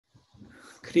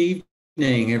Good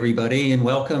evening, everybody, and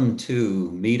welcome to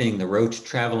Meeting the Rotch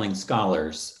Traveling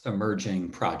Scholars Emerging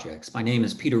Projects. My name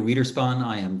is Peter Wiederspahn.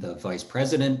 I am the Vice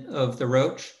President of the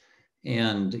Rotch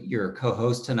and your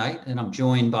co-host tonight, and I'm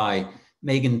joined by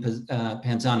Megan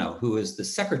Panzano, who is the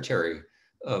Secretary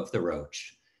of the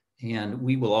Rotch. And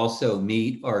we will also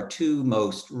meet our two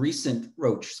most recent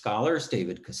Rotch scholars,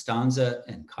 David Costanza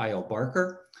and Kyle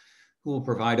Barker, who will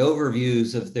provide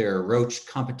overviews of their Rotch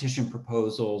competition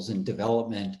proposals and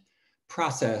development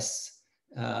process,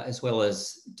 as well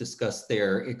as discuss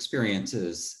their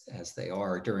experiences as they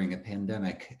are during a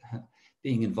pandemic,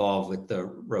 being involved with the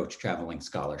Rotch Traveling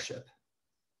Scholarship.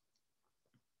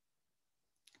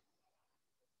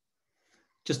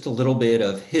 Just a little bit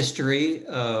of history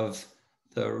of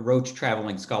the Rotch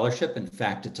Traveling Scholarship. In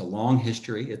fact, it's a long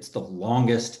history. It's the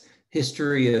longest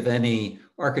history of any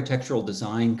architectural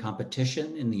design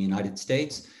competition in the United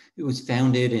States. It was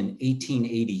founded in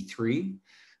 1883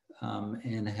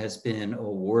 and has been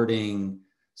awarding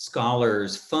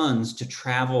scholars funds to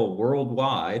travel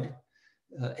worldwide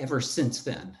ever since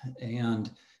then.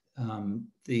 And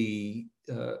the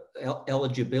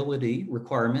eligibility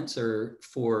requirements are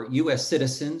for US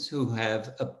citizens who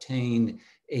have obtained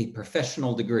a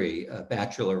professional degree, a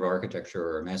Bachelor of Architecture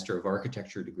or a Master of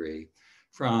Architecture degree,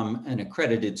 from an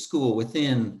accredited school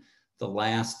within the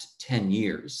last 10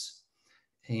 years.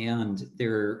 And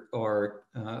there are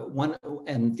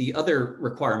the other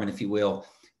requirement, if you will,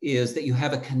 is that you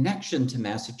have a connection to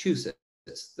Massachusetts.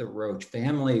 The Rotch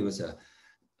family was a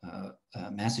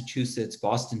Massachusetts,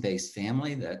 Boston-based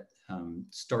family that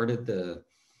started the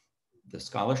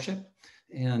scholarship.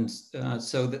 And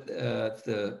so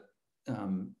the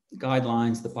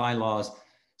guidelines, the bylaws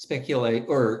speculate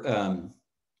or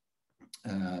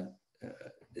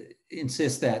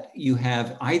insist that you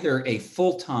have either a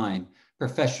full-time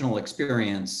professional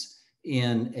experience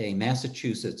in a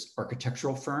Massachusetts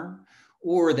architectural firm,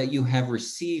 or that you have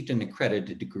received an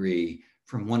accredited degree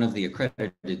from one of the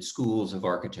accredited schools of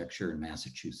architecture in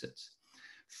Massachusetts.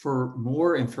 For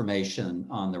more information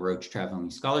on the Rotch Traveling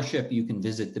Scholarship, you can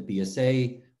visit the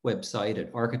BSA website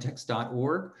at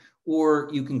architects.org, or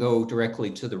you can go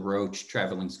directly to the Rotch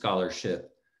Traveling Scholarship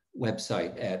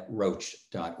website at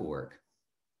rotch.org.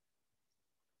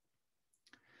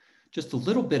 Just a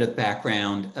little bit of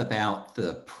background about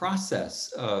the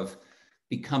process of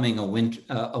becoming a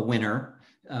winner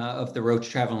of the Rotch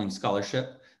Traveling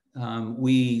Scholarship.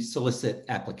 We solicit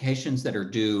applications that are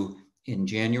due in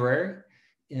January.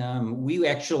 We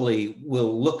actually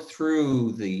will look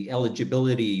through the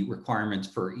eligibility requirements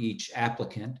for each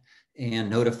applicant and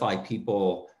notify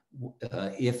people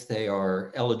if they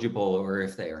are eligible or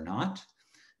if they are not.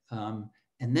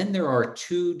 And then there are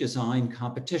two design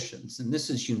competitions, and this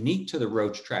is unique to the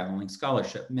Rotch Traveling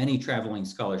Scholarship. Many traveling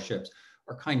scholarships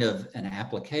are kind of an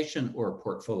application or a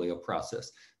portfolio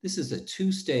process. This is a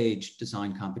two-stage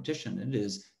design competition. It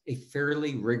is a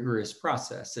fairly rigorous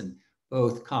process, and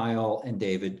both Kyle and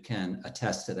David can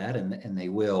attest to that, and they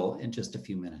will in just a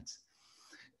few minutes.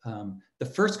 The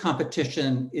first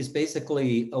competition is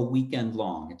basically a weekend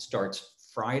long. It starts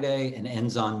Friday and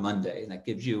ends on Monday, and that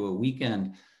gives you a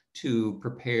weekend to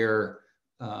prepare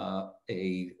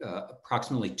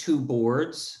approximately 2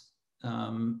 boards.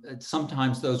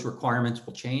 Sometimes those requirements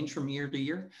will change from year to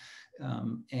year,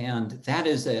 and that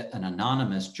is an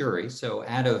anonymous jury. So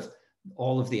out of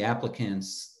all of the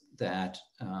applicants that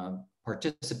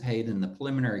participate in the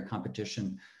preliminary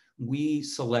competition, we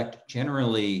select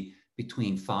generally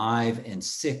between 5 and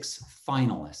 6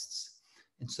 finalists.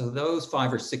 And so those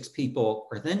 5 or 6 people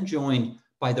are then joined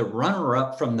by the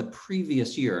runner-up from the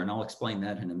previous year, and I'll explain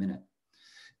that in a minute.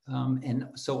 And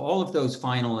so all of those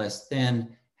finalists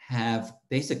then have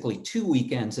basically 2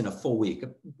 weekends in a full week,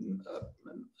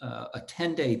 a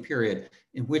 10-day period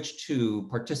in which to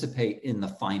participate in the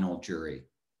final jury,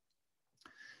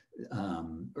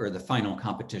 or the final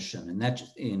competition. And that's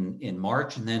in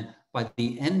March. And then by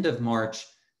the end of March,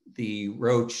 the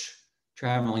Rotch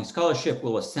Traveling Scholarship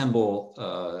will assemble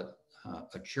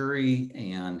a jury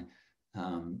and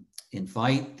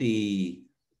invite the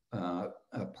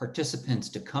participants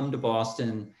to come to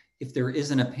Boston if there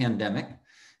isn't a pandemic,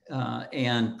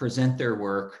 and present their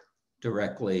work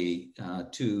directly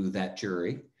to that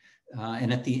jury.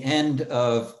 And at the end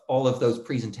of all of those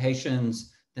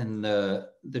presentations, then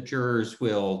the jurors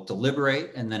will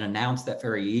deliberate and then announce that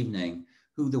very evening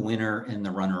who the winner and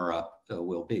the runner-up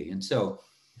will be. And so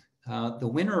the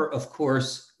winner, of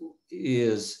course,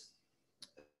 is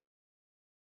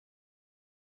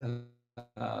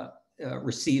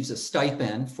receives a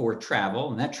stipend for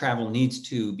travel, and that travel needs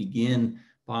to begin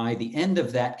by the end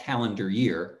of that calendar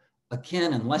year,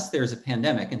 again, unless there's a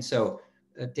pandemic. And so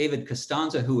David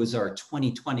Costanza, who was our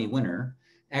 2020 winner,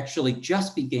 actually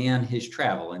just began his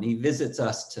travel, and he visits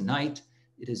us tonight.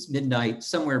 It is midnight,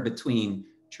 somewhere between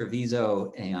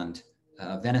Treviso and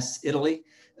Venice, Italy.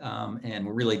 And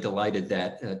we're really delighted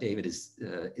that David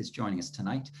is joining us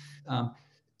tonight.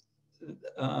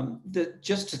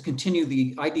 Just to continue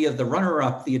the idea of the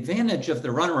runner-up, the advantage of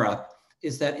the runner-up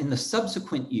is that in the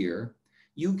subsequent year,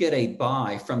 you get a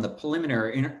bye from the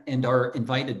preliminary and are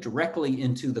invited directly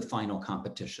into the final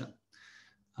competition.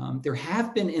 There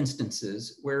have been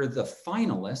instances where the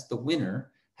finalist, the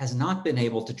winner, has not been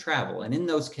able to travel. And in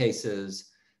those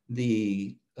cases,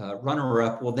 the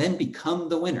runner-up will then become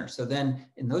the winner. So then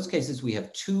in those cases, we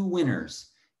have two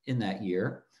winners in that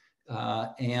year.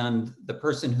 And the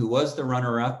person who was the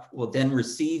runner-up will then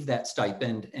receive that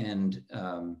stipend and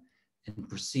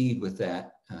proceed with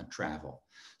that travel.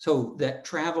 So that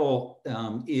travel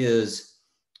is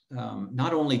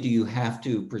not only do you have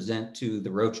to present to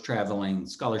the Rotch Traveling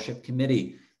Scholarship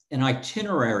Committee an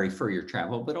itinerary for your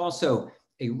travel, but also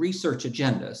a research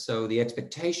agenda. So the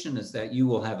expectation is that you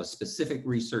will have a specific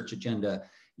research agenda.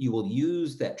 You will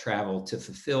use that travel to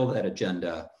fulfill that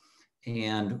agenda.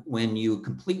 And when you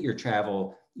complete your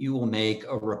travel, you will make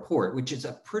a report, which is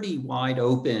a pretty wide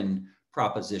open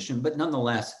proposition, but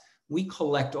nonetheless, we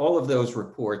collect all of those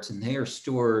reports and they are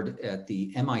stored at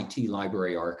the MIT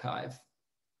Library Archive.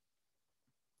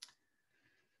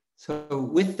 So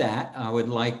with that, I would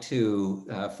like to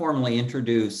formally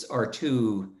introduce our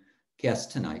two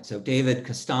guests tonight. So David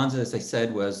Costanza, as I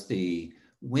said, was the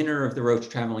winner of the Rotch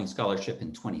Traveling Scholarship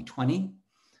in 2020.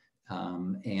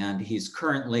 And he's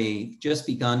currently just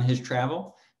begun his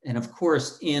travel. And of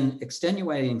course, in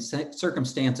extenuating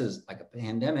circumstances like a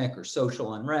pandemic or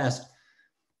social unrest,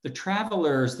 the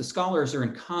travelers, the scholars are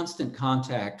in constant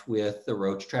contact with the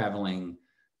Rotch Traveling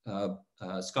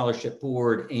Scholarship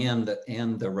Board and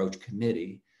the Rotch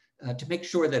Committee to make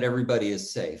sure that everybody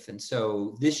is safe. And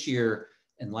so this year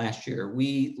and last year,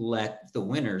 we let the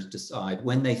winners decide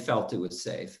when they felt it was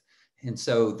safe. And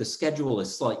so the schedule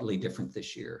is slightly different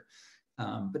this year.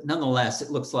 But nonetheless, it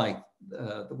looks like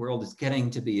the world is getting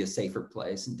to be a safer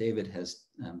place, and David has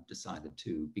decided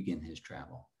to begin his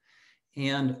travel.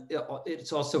 And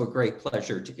it's also a great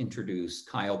pleasure to introduce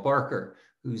Kyle Barker,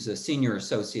 who's a senior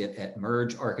associate at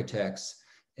Merge Architects,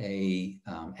 a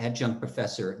adjunct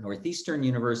professor at Northeastern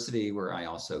University, where I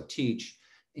also teach,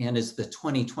 and is the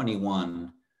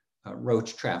 2021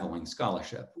 Rotch Traveling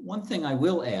Scholarship. One thing I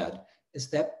will add is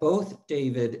that both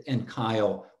David and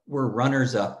Kyle were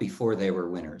runners-up before they were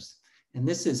winners. And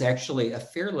this is actually a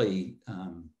fairly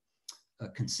a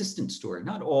consistent story.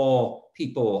 Not all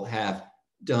people have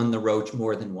done the Rotch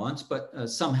more than once, but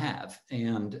some have.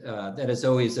 And that is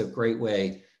always a great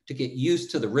way to get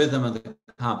used to the rhythm of the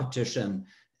competition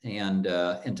and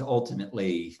to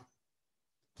ultimately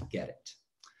get it.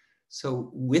 So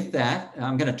with that,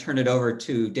 I'm going to turn it over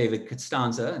to David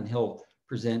Costanza, and he'll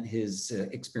present his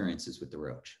experiences with the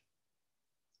Rotch.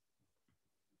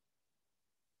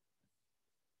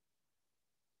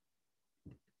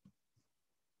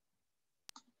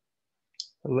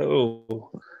 Hello,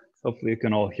 hopefully you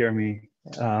can all hear me.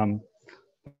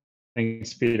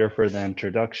 Thanks, Peter, for the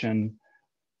introduction.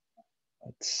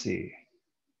 Let's see,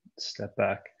 step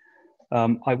back.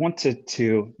 I wanted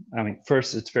to,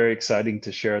 first, it's very exciting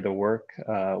to share the work.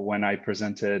 When I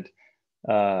presented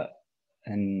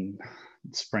in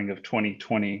spring of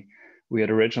 2020, we had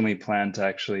originally planned to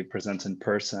actually present in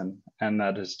person, and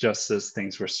that is just as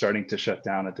things were starting to shut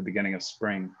down at the beginning of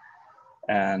spring.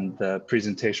 And the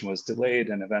presentation was delayed,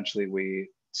 and eventually we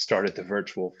started the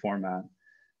virtual format.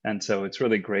 And so it's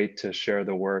really great to share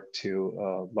the work to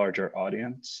a larger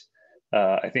audience.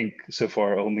 I think so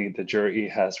far only the jury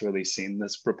has really seen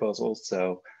this proposal.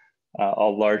 So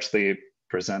I'll largely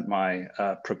present my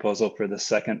proposal for the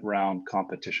second round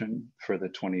competition for the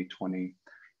 2020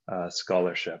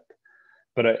 scholarship.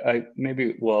 But I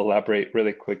maybe will elaborate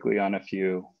really quickly on a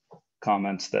few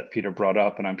comments that Peter brought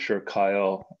up, and I'm sure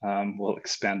Kyle will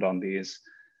expand on these.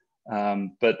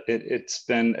 But it's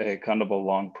been a kind of a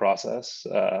long process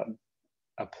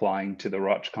applying to the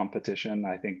Rotch competition.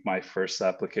 I think my first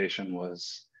application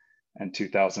was in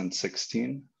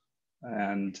 2016.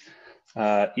 And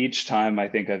each time I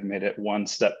think I've made it one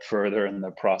step further in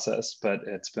the process, but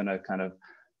it's been a kind of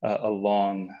a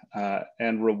long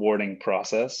and rewarding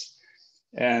process.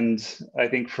 And I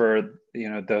think for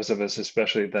those of us,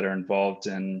 especially that are involved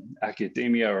in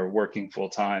academia or working full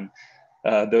time,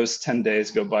 those 10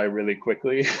 days go by really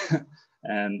quickly,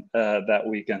 and that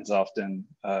weekend's often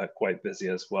quite busy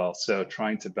as well. So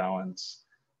trying to balance,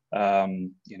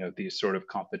 these sort of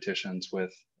competitions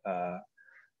with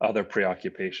other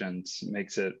preoccupations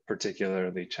makes it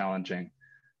particularly challenging.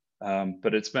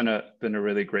 But it's been a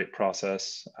really great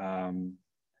process.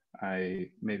 I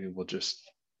maybe we'll just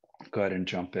go ahead and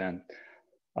jump in.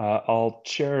 I'll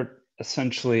share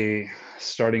essentially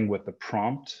starting with the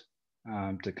prompt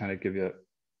to kind of give you a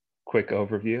quick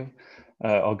overview.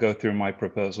 I'll go through my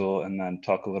proposal and then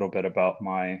talk a little bit about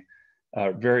my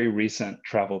very recent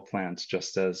travel plans.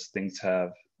 Just as things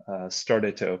have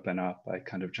started to open up, I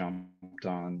kind of jumped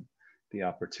on the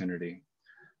opportunity.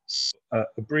 So,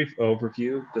 a brief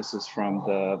overview. This is from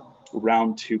the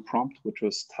round 2 prompt, which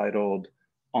was titled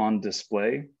On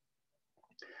Display.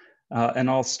 And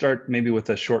I'll start maybe with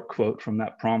a short quote from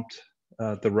that prompt.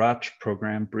 The Rotch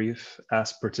program brief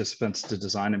asked participants to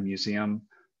design a museum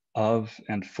of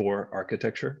and for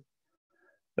architecture.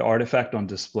 The artifact on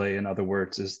display, in other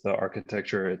words, is the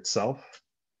architecture itself.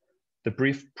 The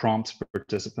brief prompts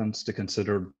participants to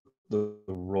consider the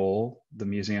role the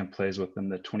museum plays within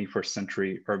the 21st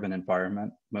century urban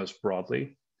environment most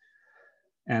broadly,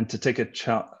 and to take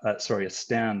a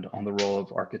stand on the role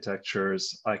of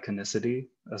architecture's iconicity,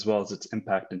 as well as its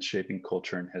impact in shaping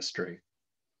culture and history.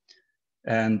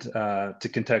 And to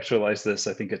contextualize this,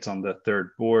 I think it's on the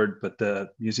third board, but the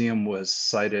museum was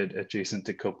sited adjacent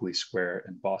to Copley Square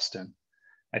in Boston.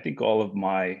 I think all of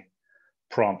my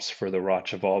prompts for the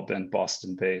Rotch have all been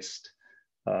Boston-based,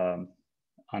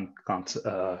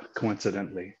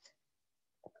 coincidentally.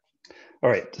 All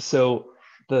right, so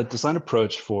the design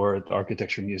approach for the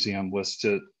Architecture Museum was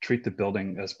to treat the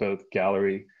building as both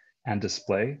gallery and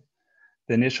display.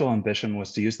 The initial ambition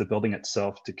was to use the building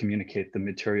itself to communicate the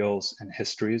materials and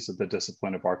histories of the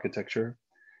discipline of architecture.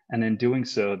 And in doing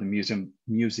so, the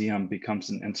museum becomes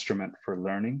an instrument for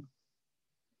learning.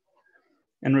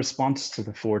 In response to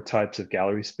the 4 types of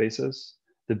gallery spaces,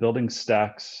 the building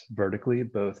stacks vertically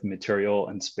both material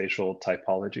and spatial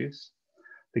typologies.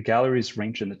 The galleries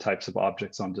range in the types of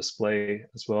objects on display,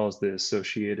 as well as the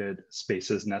associated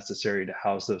spaces necessary to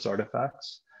house those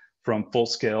artifacts, from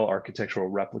full-scale architectural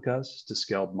replicas to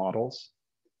scaled models.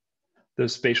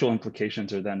 Those spatial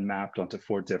implications are then mapped onto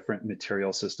 4 different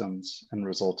material systems and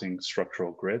resulting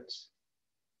structural grids.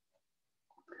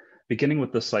 Beginning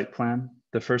with the site plan,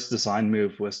 the first design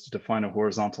move was to define a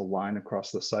horizontal line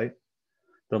across the site.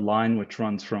 The line, which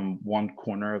runs from one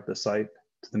corner of the site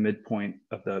to the midpoint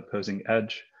of the opposing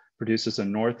edge, produces a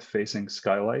north-facing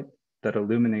skylight that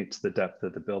illuminates the depth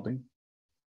of the building.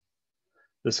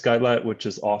 The skylight, which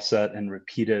is offset and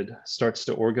repeated, starts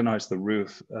to organize the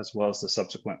roof as well as the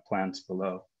subsequent plans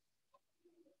below.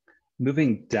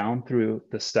 Moving down through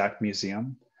the stacked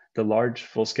museum, the large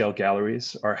full-scale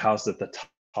galleries are housed at the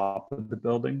top of the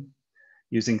building,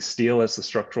 using steel as the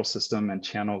structural system and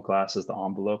channel glass as the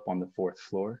envelope on the 4th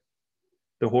floor.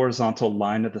 The horizontal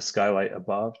line of the skylight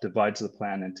above divides the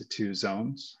plan into 2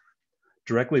 zones.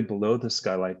 Directly below the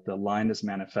skylight, the line is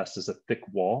manifest as a thick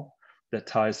wall that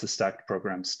ties the stacked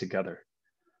programs together.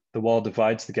 The wall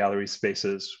divides the gallery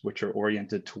spaces, which are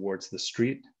oriented towards the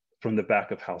street, from the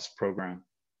back of house program.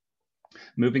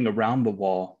 Moving around the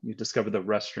wall, you discover the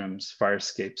restrooms, fire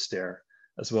escape stair,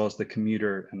 as well as the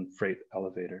commuter and freight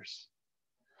elevators.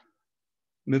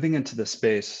 Moving into the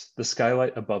space, the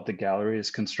skylight above the gallery is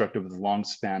constructed with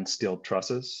long-span steel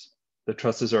trusses. The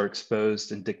trusses are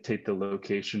exposed and dictate the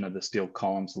location of the steel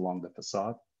columns along the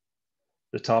facade.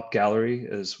 The top gallery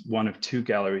is one of 2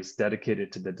 galleries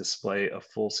dedicated to the display of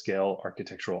full-scale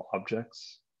architectural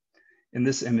objects. In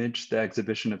this image, the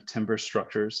exhibition of timber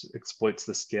structures exploits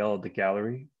the scale of the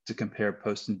gallery to compare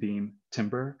post and beam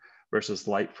timber versus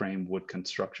light frame wood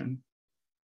construction.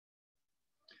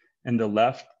 In the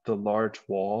left, the large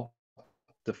wall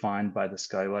defined by the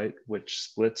skylight, which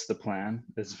splits the plan,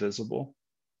 is visible.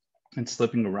 And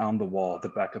slipping around the wall, the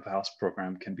back of house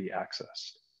program can be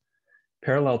accessed.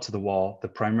 Parallel to the wall, the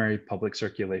primary public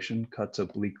circulation cuts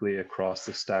obliquely across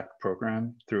the stacked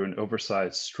program through an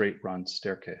oversized straight-run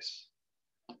staircase.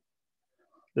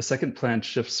 The second plan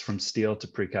shifts from steel to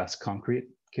precast concrete,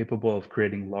 capable of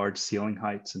creating large ceiling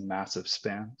heights and massive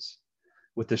spans.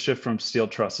 With the shift from steel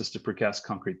trusses to precast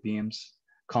concrete beams,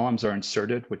 columns are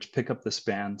inserted which pick up the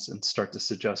spans and start to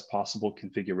suggest possible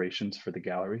configurations for the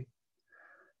gallery.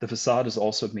 The facade is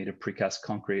also made of precast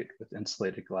concrete with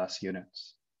insulated glass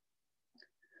units.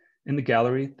 In the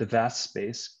gallery, the vast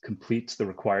space completes the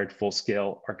required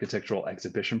full-scale architectural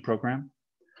exhibition program.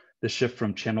 The shift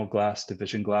from channel glass to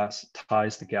vision glass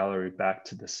ties the gallery back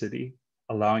to the city,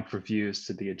 allowing for views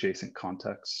to the adjacent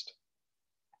context.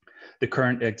 The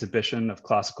current exhibition of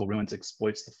classical ruins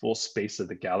exploits the full space of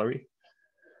the gallery.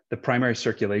 The primary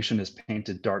circulation is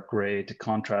painted dark gray to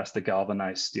contrast the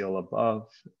galvanized steel above,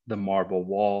 the marble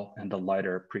wall, and the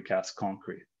lighter precast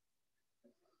concrete.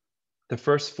 The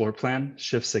first floor plan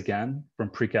shifts again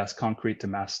from precast concrete to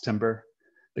mass timber.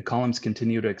 The columns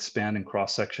continue to expand in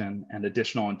cross-section and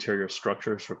additional interior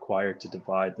structures required to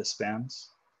divide the spans.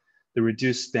 The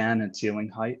reduced span and ceiling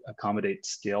height accommodates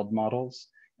scaled models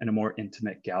and a more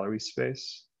intimate gallery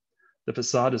space. The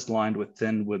facade is lined with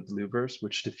thin wood louvers,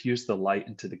 which diffuse the light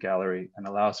into the gallery and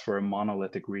allows for a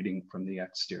monolithic reading from the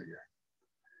exterior.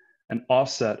 An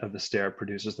offset of the stair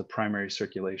produces the primary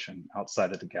circulation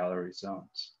outside of the gallery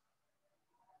zones.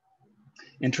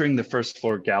 Entering the first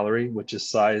floor gallery, which is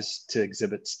sized to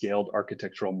exhibit scaled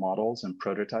architectural models and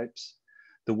prototypes,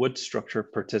 the wood structure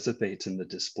participates in the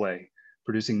display,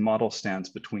 producing model stands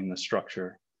between the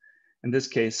structure. In this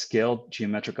case, scaled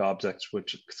geometric objects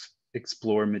which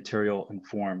explore material and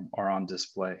form are on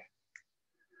display.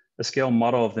 A scale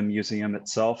model of the museum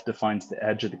itself defines the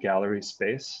edge of the gallery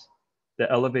space.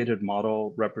 The elevated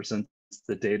model represents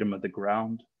the datum of the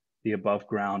ground, the above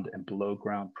ground and below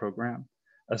ground program,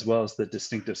 as well as the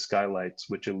distinctive skylights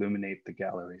which illuminate the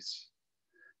galleries.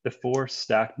 The 4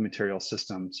 stacked material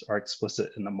systems are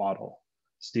explicit in the model: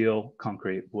 steel,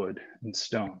 concrete, wood, and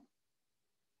stone.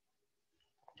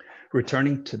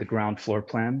 Returning to the ground floor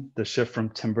plan, the shift from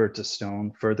timber to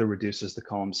stone further reduces the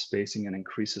column spacing and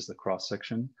increases the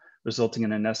cross-section, resulting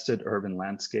in a nested urban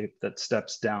landscape that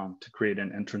steps down to create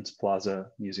an entrance plaza,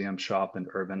 museum shop, and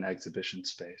urban exhibition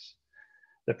space.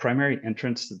 The primary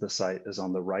entrance to the site is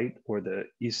on the right or the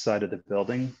east side of the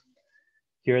building.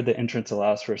 Here, the entrance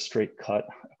allows for a straight cut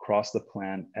across the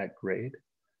plan at grade.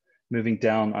 Moving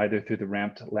down either through the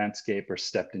ramped landscape or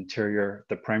stepped interior,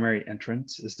 the primary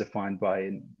entrance is defined by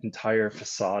an entire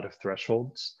facade of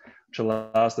thresholds, which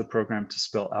allows the program to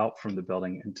spill out from the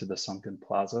building into the sunken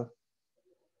plaza.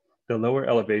 The lower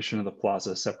elevation of the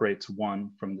plaza separates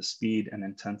one from the speed and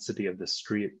intensity of the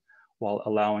street, while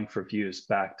allowing for views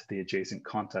back to the adjacent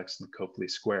context in Copley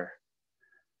Square.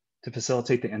 To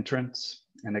facilitate the entrance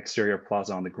and exterior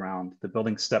plaza on the ground, the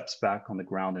building steps back on the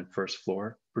ground and first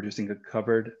floor, producing a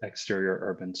covered exterior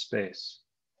urban space.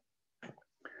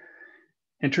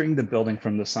 Entering the building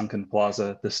from the sunken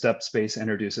plaza, the step space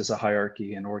introduces a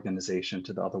hierarchy and organization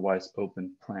to the otherwise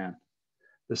open plan.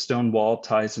 The stone wall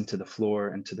ties into the floor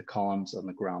and to the columns on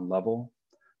the ground level.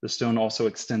 The stone also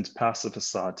extends past the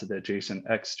facade to the adjacent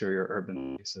exterior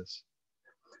urban spaces.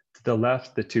 To the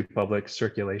left, the 2 public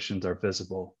circulations are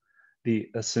visible: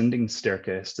 the ascending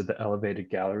staircase to the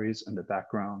elevated galleries in the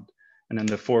background, and in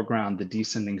the foreground, the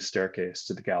descending staircase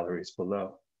to the galleries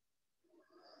below.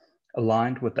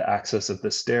 Aligned with the axis of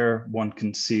the stair, one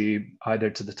can see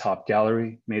either to the top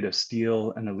gallery, made of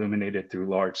steel and illuminated through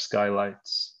large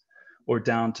skylights, or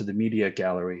down to the media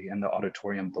gallery and the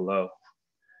auditorium below.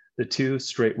 The 2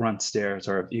 straight run stairs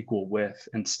are of equal width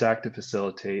and stacked to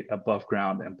facilitate above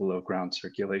ground and below ground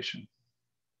circulation.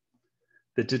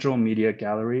 The digital media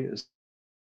gallery is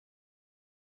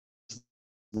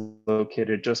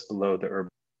located just below the urban.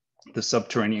 The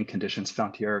subterranean conditions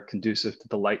found here are conducive to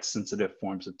the light-sensitive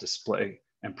forms of display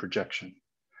and projection.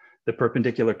 The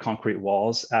perpendicular concrete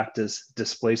walls act as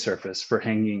display surface for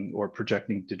hanging or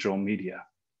projecting digital media.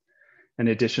 In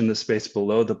addition, the space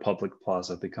below the public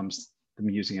plaza becomes the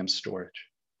museum storage.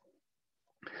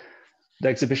 The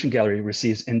exhibition gallery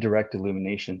receives indirect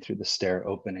illumination through the stair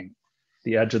opening.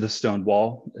 The edge of the stone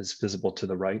wall is visible to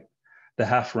the right. The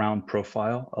half-round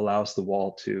profile allows the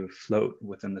wall to float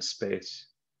within the space.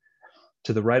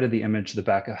 To the right of the image, the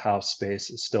back of house space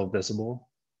is still visible.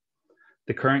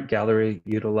 The current gallery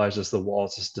utilizes the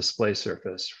walls as display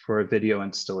surface for a video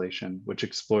installation, which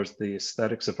explores the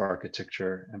aesthetics of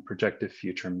architecture and projected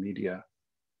future media.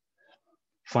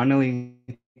 Finally,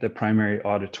 the primary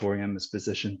auditorium is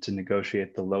positioned to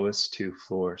negotiate the lowest 2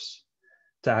 floors.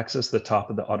 To access the top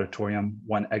of the auditorium,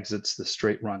 one exits the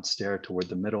straight run stair toward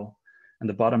the middle, and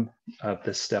the bottom of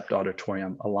the stepped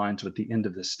auditorium aligns with the end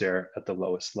of the stair at the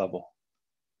lowest level.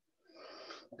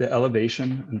 The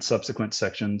elevation and subsequent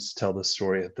sections tell the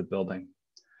story of the building.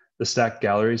 The stacked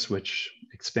galleries, which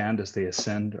expand as they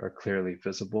ascend, are clearly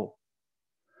visible.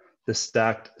 The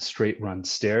stacked straight run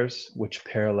stairs, which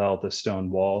parallel the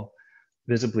stone wall,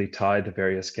 visibly tie the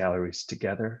various galleries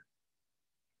together.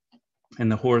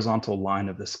 And the horizontal line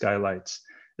of the skylights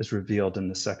is revealed in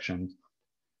the section.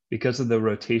 Because of the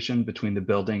rotation between the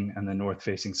building and the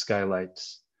north-facing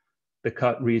skylights, the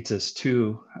cut reads as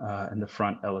 2 in the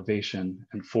front elevation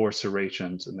and 4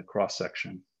 serrations in the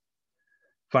cross-section.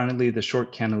 Finally, the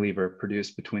short cantilever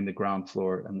produced between the ground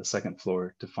floor and the second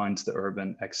floor defines the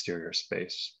urban exterior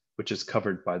space, which is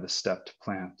covered by the stepped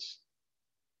plants.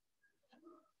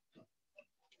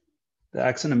 The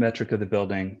axonometric of the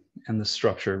building and the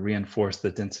structure reinforce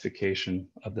the densification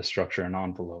of the structure and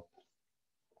envelope.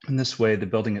 In this way, the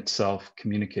building itself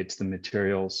communicates the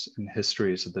materials and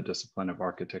histories of the discipline of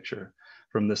architecture,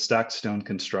 from the stacked stone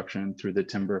construction through the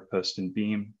timber post and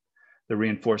beam, the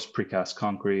reinforced precast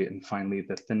concrete, and finally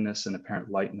the thinness and apparent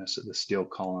lightness of the steel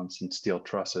columns and steel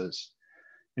trusses.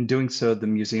 In doing so, the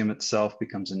museum itself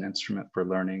becomes an instrument for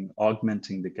learning,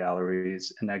 augmenting the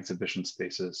galleries and exhibition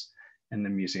spaces in the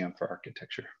Museum for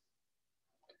Architecture.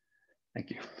 Thank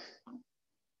you.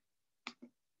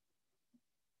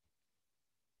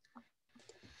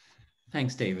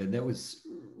 Thanks, David. That was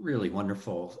really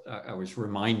wonderful. I was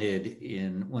reminded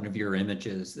in one of your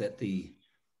images that the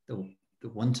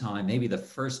one time, maybe the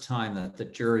first time that the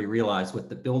jury realized what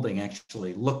the building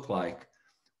actually looked like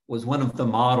was one of the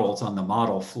models on the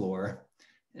model floor.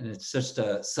 And it's just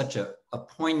such a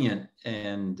poignant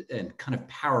and kind of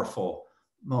powerful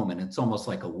moment. It's almost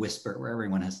like a whisper where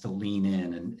everyone has to lean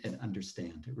in and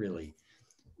understand. I really,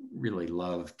 really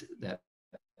loved that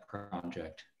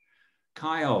project.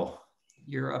 Kyle,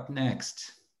 you're up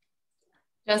next.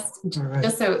 Just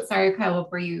so sorry, Kyle,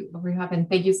 before you hop in,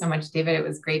 thank you so much, David. It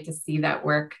was great to see that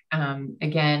work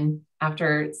again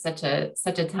after such a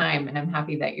time, and I'm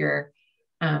happy that you're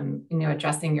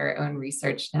addressing your own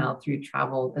research now through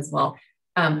travel as well.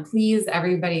 Please,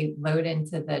 everybody, load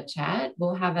into the chat.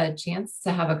 We'll have a chance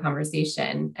to have a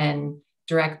conversation and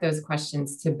direct those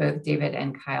questions to both David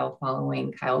and Kyle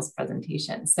following Kyle's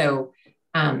presentation. So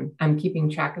I'm keeping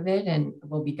track of it, and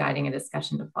we'll be guiding a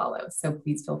discussion to follow. So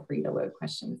please feel free to load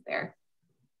questions there.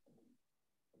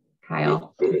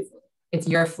 Kyle, it's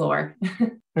your floor.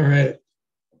 All right.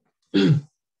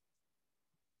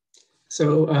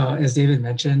 So as David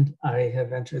mentioned, I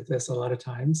have entered this a lot of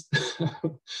times.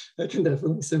 I can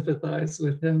definitely sympathize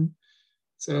with him.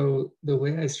 So the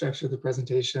way I structured the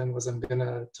presentation was I'm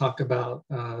gonna talk about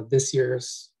this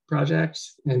year's project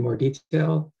in more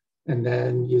detail, and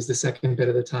then use the second bit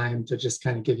of the time to just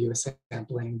kind of give you a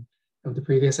sampling of the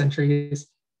previous entries.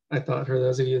 I thought for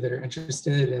those of you that are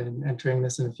interested in entering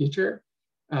this in the future,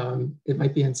 it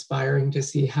might be inspiring to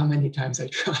see how many times I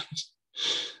tried.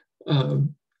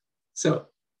 So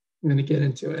I'm going to get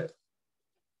into it.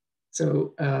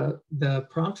 So the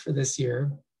prompt for this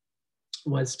year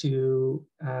was to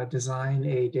design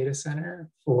a data center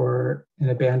for an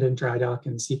abandoned dry dock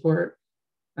in the seaport.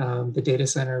 The data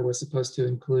center was supposed to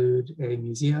include a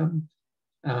museum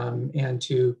and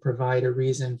to provide a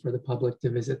reason for the public to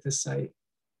visit this site.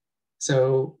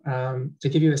 So to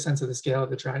give you a sense of the scale of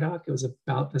the dry dock, it was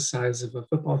about the size of a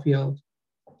football field.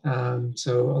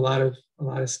 So a lot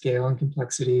of scale and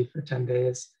complexity for 10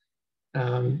 days.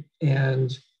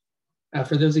 And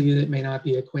for those of you that may not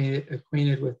be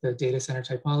acquainted with the data center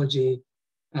typology,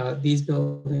 these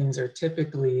buildings are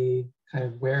typically kind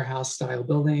of warehouse style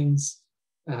buildings,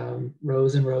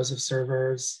 rows and rows of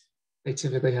servers. They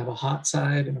typically have a hot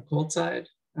side and a cold side,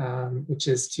 which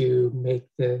is to make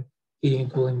the heating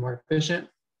and cooling more efficient.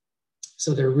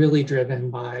 So they're really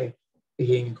driven by the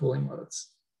heating and cooling loads.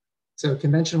 So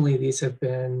conventionally, these have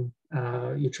been,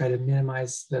 you try to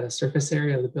minimize the surface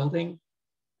area of the building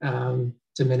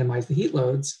to minimize the heat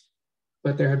loads,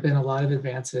 but there have been a lot of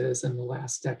advances in the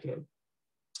last decade.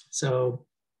 So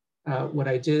what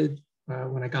I did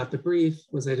when I got the brief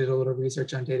was I did a little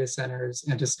research on data centers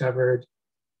and discovered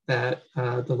that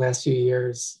the last few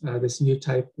years, this new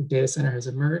type of data center has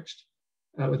emerged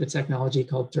with a technology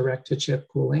called direct-to-chip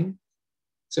cooling.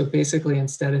 So basically,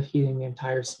 instead of heating the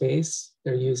entire space,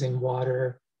 they're using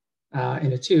water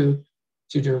in a tube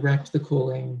to direct the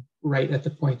cooling right at the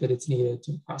point that it's needed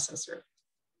to the processor.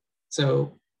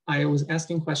 So I was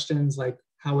asking questions like,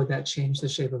 how would that change the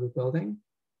shape of a building?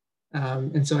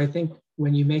 And so I think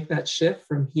when you make that shift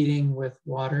from heating with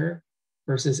water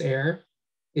versus air,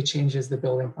 it changes the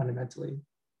building fundamentally.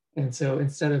 And so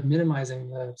instead of minimizing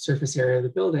the surface area of the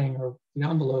building or the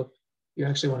envelope, you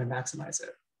actually want to maximize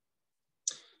it.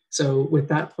 So with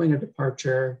that point of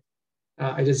departure,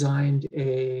 I designed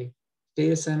a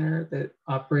data center that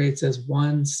operates as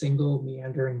one single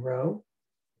meandering row.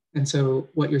 And so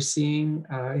what you're seeing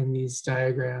in these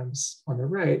diagrams on the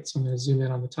right, so I'm going to zoom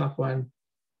in on the top one.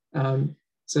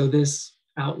 So this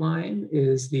outline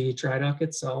is the dry dock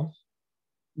itself.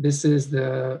 This is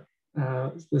the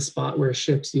spot where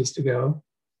ships used to go.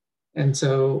 And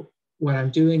so what I'm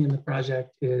doing in the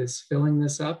project is filling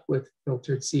this up with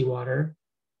filtered seawater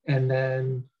and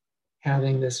then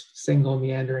having this single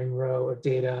meandering row of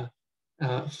data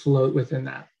float within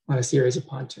that on a series of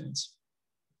pontoons.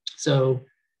 So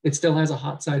it still has a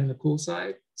hot side and a cool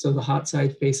side. So the hot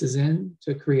side faces in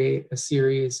to create a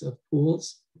series of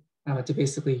pools to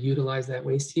basically utilize that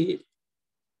waste heat.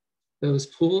 Those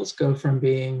pools go from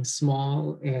being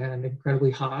small and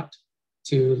incredibly hot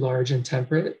to large and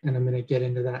temperate, and I'm going to get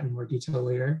into that in more detail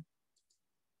later.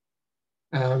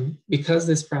 Because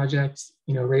this project,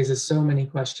 raises so many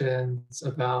questions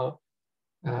about,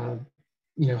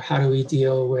 how do we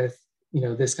deal with,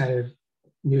 this kind of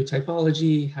new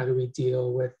typology? How do we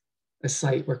deal with a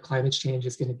site where climate change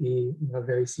is going to be a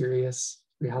very serious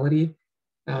reality?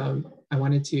 I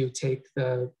wanted to take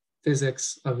the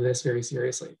physics of this very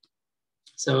seriously.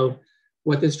 So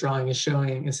what this drawing is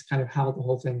showing is kind of how the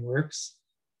whole thing works.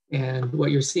 And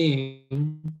what you're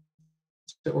seeing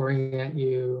to orient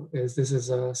you is this is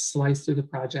a slice through the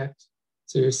project.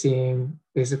 So you're seeing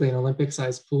basically an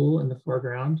Olympic-sized pool in the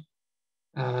foreground.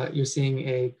 You're seeing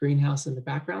a greenhouse in the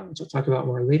background, which I'll talk about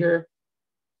more later.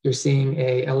 You're seeing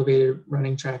a elevated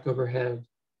running track overhead.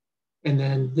 And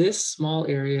then this small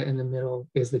area in the middle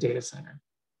is the data center.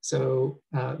 So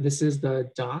this is the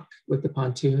dock with the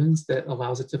pontoons that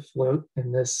allows it to float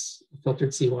in this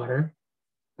filtered seawater.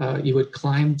 You would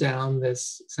climb down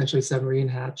this essentially submarine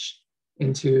hatch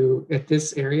into, at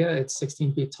this area, it's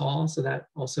 16 feet tall, so that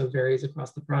also varies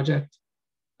across the project.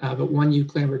 But when you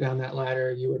clamber down that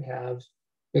ladder, you would have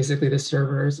basically the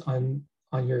servers on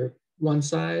your one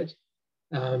side,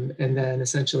 and then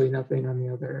essentially nothing on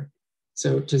the other.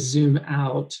 So to zoom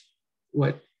out,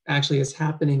 what actually is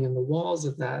happening in the walls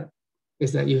of that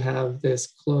is that you have this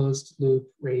closed loop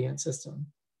radiant system.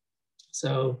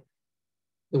 So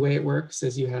the way it works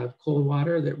is you have cold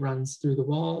water that runs through the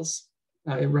walls.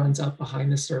 It runs up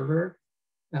behind the server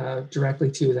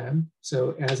directly to them.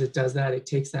 So as it does that, it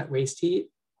takes that waste heat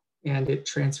and it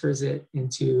transfers it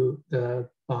into the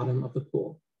bottom of the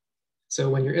pool. So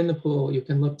when you're in the pool, you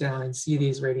can look down and see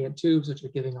these radiant tubes, which are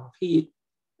giving off heat,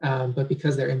 but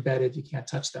because they're embedded, you can't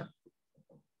touch them.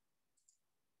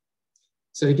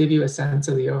 So to give you a sense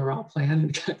of the overall plan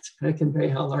and kind of convey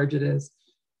how large it is,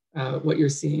 what you're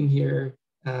seeing here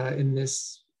in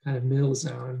this kind of middle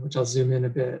zone, which I'll zoom in a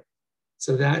bit.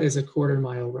 So that is a 1/4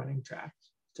 mile running track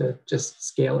to just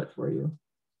scale it for you.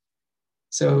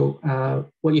 So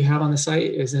what you have on the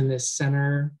site is in this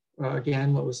center,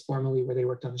 again, what was formerly where they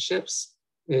worked on the ships,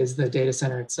 is the data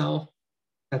center itself.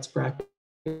 That's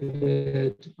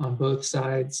bracketed on both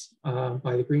sides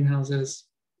by the greenhouses.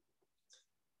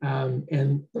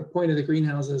 And the point of the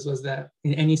greenhouses was that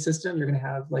in any system you're going to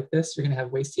have like this, you're going to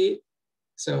have waste heat.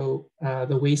 So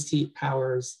the waste heat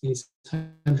powers these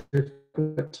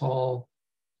 100-foot tall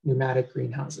pneumatic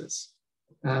greenhouses.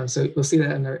 So you'll see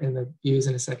that in the views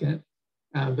in a second.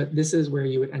 But this is where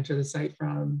you would enter the site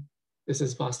from. This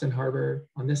is Boston Harbor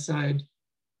on this side.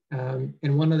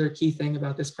 And one other key thing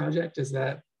about this project is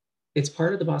that it's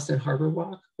part of the Boston Harbor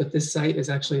Walk, but this site is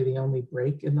actually the only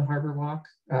break in the Harbor Walk,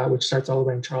 which starts all the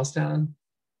way in Charlestown.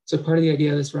 So part of the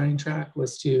idea of this running track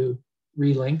was to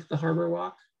relink the Harbor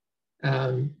Walk.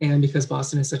 And because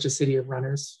Boston is such a city of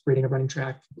runners, creating a running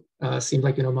track seemed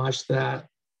like an homage to that.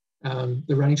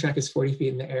 The running track is 40 feet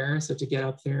in the air. So to get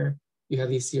up there, you have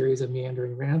these series of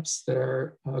meandering ramps that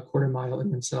are a 1/4 mile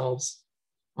in themselves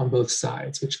on both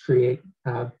sides, which create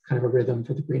kind of a rhythm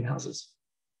for the greenhouses.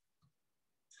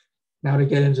 Now to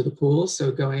get into the pools,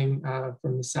 so going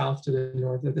from the south to the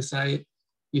north of the site,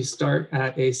 you start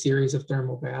at a series of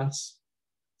thermal baths.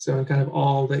 So in kind of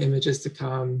all the images to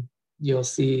come, you'll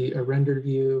see a rendered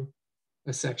view,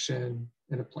 a section,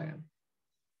 and a plan.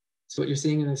 So what you're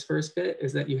seeing in this first bit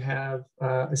is that you have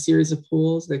a series of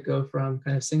pools that go from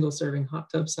kind of single serving hot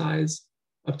tub size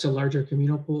up to larger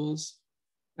communal pools.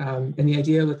 And the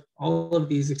idea with all of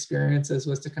these experiences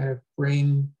was to kind of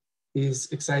bring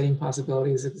these exciting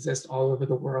possibilities that exist all over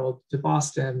the world to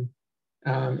Boston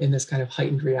in this kind of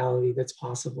heightened reality that's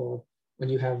possible when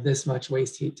you have this much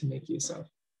waste heat to make use of.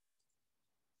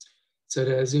 So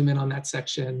to zoom in on that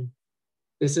section,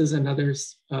 this is another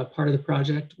part of the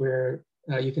project where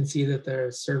you can see that the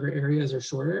server areas are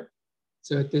shorter.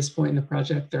 So at this point in the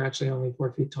project, they're actually only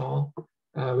 4 feet tall,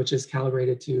 which is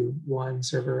calibrated to 1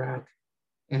 server rack.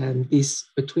 And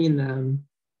these between them,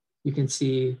 you can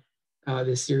see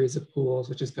this series of pools,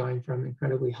 which is going from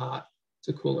incredibly hot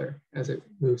to cooler as it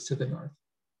moves to the north.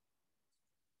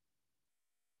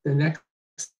 The next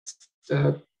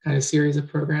kind of series of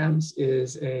programs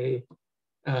is a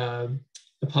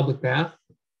public bath.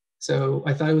 So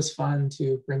I thought it was fun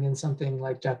to bring in something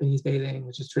like Japanese bathing,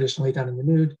 which is traditionally done in the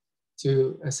nude,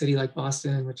 to a city like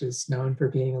Boston, which is known for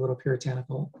being a little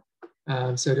puritanical.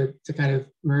 So to kind of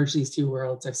merge these two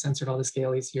worlds, I've censored all the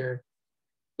scalies here.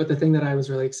 But the thing that I was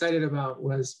really excited about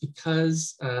was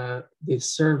because the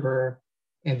server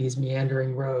and these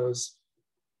meandering rows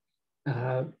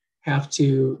have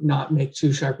to not make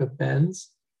too sharp of bends,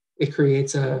 it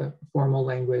creates a formal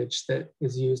language that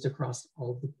is used across all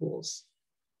of the pools.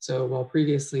 So while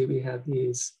previously we had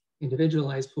these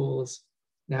individualized pools,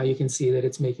 now you can see that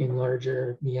it's making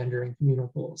larger meandering communal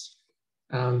pools.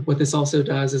 What this also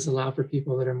does is allow for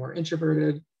people that are more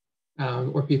introverted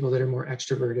or people that are more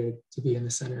extroverted to be in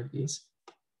the center of these.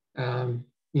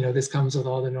 This comes with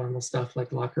all the normal stuff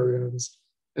like locker rooms,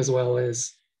 as well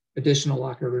as additional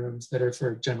locker rooms that are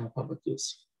for general public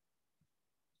use.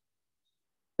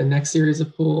 The next series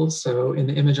of pools, so in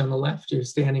the image on the left, you're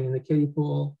standing in the kiddie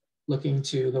pool, looking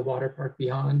to the water park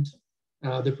beyond.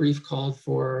 The brief called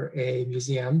for a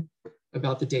museum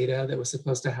about the data that was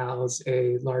supposed to house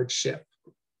a large ship.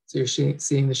 So you're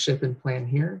seeing the ship in plan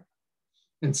here.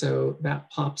 And so that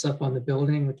pops up on the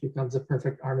building, which becomes a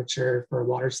perfect armature for a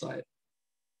water slide.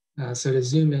 So to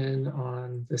zoom in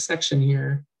on the section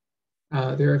here,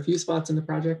 there are a few spots in the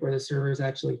project where the servers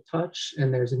actually touch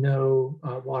and there's no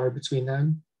water between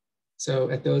them.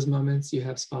 So at those moments, you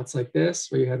have spots like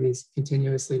this, where you have these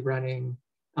continuously running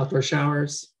outdoor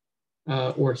showers,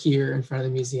 or here in front of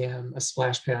the museum, a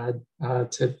splash pad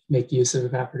to make use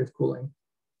of evaporative cooling.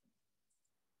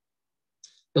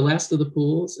 The last of the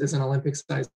pools is an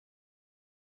Olympic-sized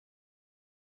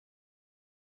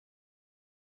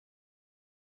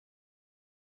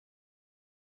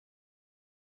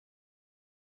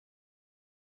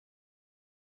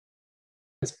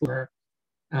pool.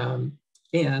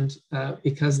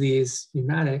 Because these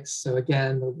pneumatics, so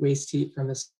again, the waste heat from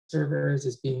the servers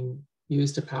is being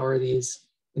used to power these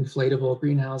inflatable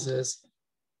greenhouses.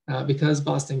 Because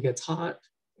Boston gets hot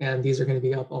and these are going to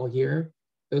be up all year,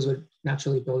 those would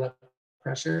naturally build up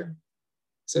pressure.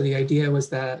 So the idea was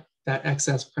that that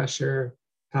excess pressure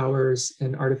powers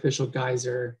an artificial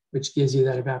geyser, which gives you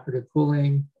that evaporative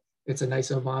cooling. It's a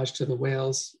nice homage to the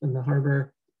whales in the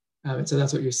harbor. And so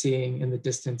that's what you're seeing in the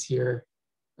distance here,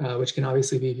 which can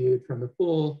obviously be viewed from the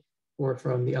pool or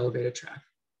from the elevated track.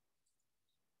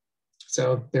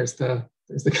 So there's the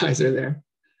geyser there.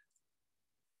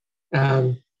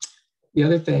 The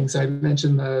other thing, so I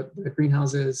mentioned the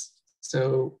greenhouses.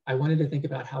 So I wanted to think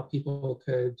about how people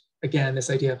could, again, this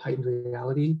idea of heightened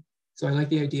reality. So I like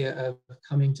the idea of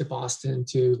coming to Boston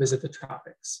to visit the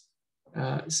tropics.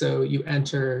 So you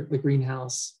enter the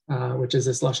greenhouse, which is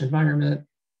this lush environment,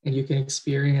 and you can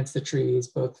experience the trees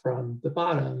both from the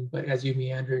bottom, but as you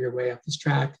meander your way up this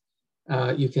track,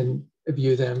 you can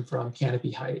view them from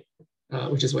canopy height,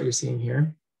 which is what you're seeing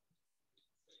here.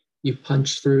 You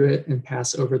punch through it and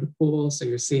pass over the pool. So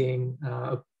you're seeing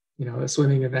a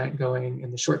swimming event going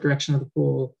in the short direction of the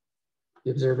pool,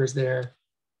 the observers there.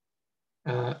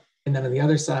 And then on the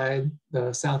other side,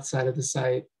 the south side of the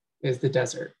site is the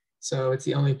desert. So it's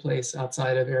the only place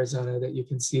outside of Arizona that you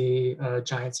can see a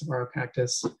giant saguaro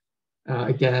cactus,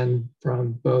 again,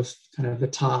 from both kind of the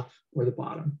top or the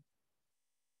bottom.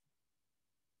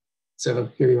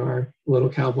 So here you are, a little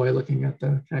cowboy looking at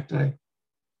the cacti.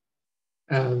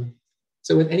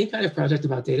 So with any kind of project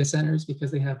about data centers, because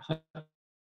they have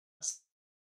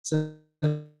such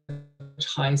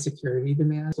high security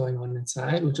demands going on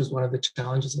inside, which is one of the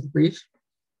challenges of the brief.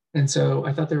 And so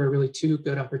I thought there were really two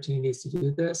good opportunities to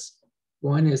do this.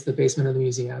 One is the basement of the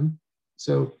museum.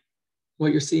 So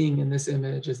what you're seeing in this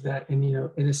image is that in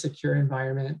a secure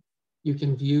environment, you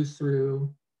can view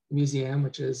through the museum,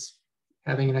 which is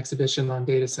having an exhibition on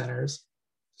data centers,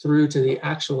 through to the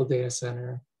actual data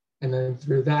center, and then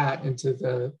through that into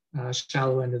the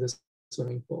shallow end of the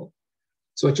swimming pool.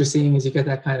 So what you're seeing is you get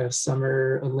that kind of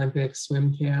summer Olympic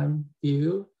swim cam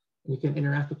view, and you can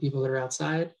interact with people that are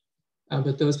outside,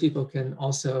 but those people can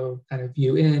also kind of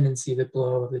view in and see the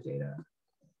glow of the data.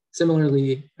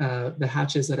 Similarly, the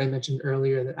hatches that I mentioned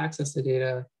earlier that access the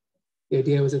data, the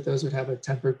idea was that those would have a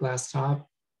tempered glass top.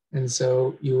 And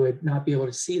so you would not be able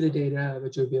to see the data,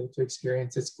 but you would be able to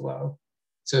experience its glow.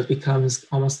 So it becomes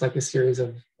almost like a series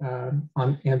of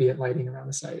ambient lighting around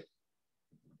the site.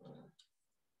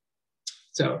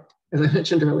 So as I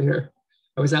mentioned earlier,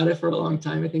 I was at it for a long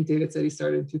time. I think David said he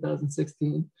started in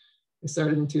 2016. I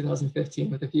started in 2015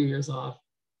 with a few years off.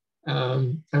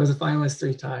 I was a finalist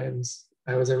 3 times.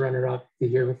 I was a runner-up the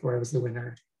year before I was the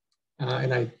winner.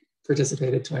 And I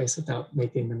participated twice without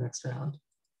making the next round.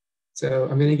 So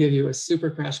I'm gonna give you a super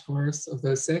crash course of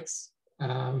those 6.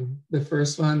 The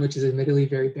first one, which is admittedly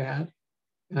very bad.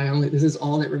 And this is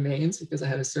all that remains because I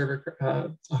had a server,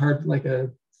 a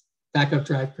backup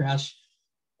drive crash.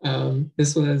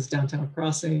 This was Downtown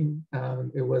Crossing.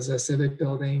 It was a civic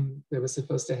building that was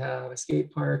supposed to have a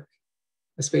skate park,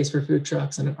 a space for food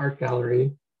trucks, and an art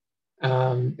gallery,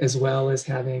 as well as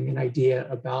having an idea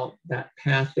about that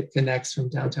path that connects from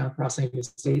Downtown Crossing to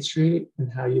State Street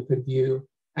and how you could view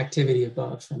activity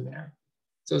above from there.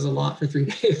 So it was a lot for 3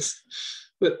 days.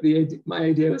 But my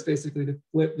idea was basically to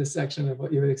flip the section of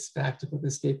what you would expect to put the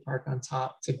skate park on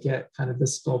top to get kind of the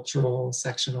sculptural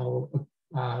sectional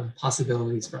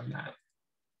possibilities from that.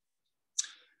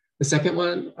 The second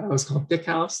one was called Thick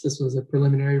House. This was a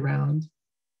preliminary round.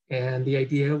 And the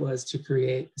idea was to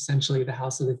create essentially the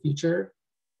house of the future,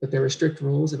 but there were strict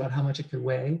rules about how much it could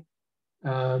weigh.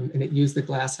 And it used the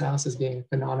glass house as being a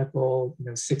canonical,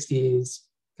 60s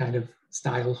kind of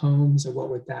style home. So what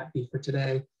would that be for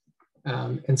today?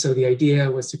 And so the idea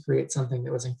was to create something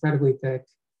that was incredibly thick,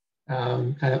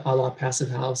 kind of a la Passive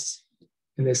House,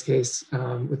 in this case,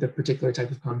 with a particular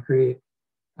type of concrete.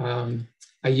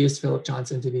 I used Philip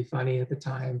Johnson to be funny at the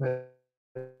time, but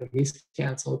he's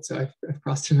canceled, so I've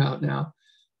crossed him out now.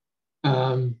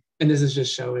 And this is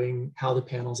just showing how the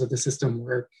panels of the system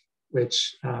work,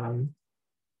 which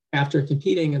after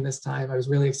competing in this time, I was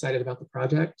really excited about the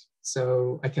project,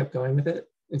 so I kept going with it.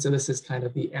 And so this is kind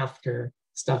of the after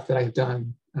stuff that I've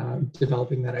done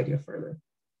developing that idea further.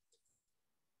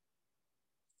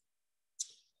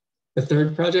 The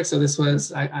third project, so this was,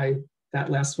 that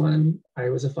last one, I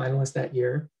was a finalist that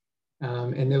year.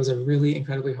 And it was a really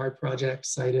incredibly hard project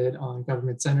cited on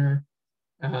Government Center.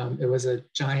 It was a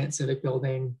giant civic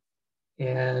building.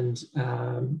 And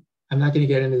I'm not going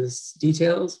to get into the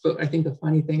details, but I think the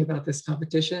funny thing about this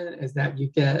competition is that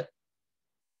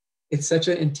it's such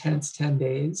an intense 10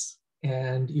 days,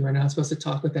 and you are not supposed to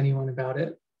talk with anyone about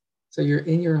it. So you're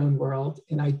in your own world.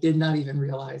 And I did not even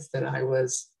realize that I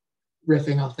was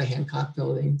riffing off the Hancock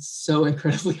building so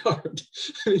incredibly hard.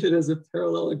 I mean, it is a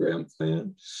parallelogram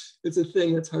plan. It's a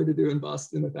thing that's hard to do in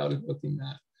Boston without invoking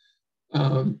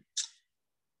that.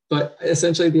 But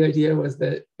essentially the idea was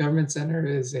that Government Center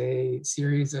is a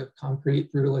series of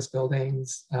concrete brutalist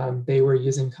buildings. They were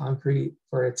using concrete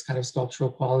for its kind of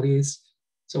sculptural qualities.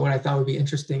 So what I thought would be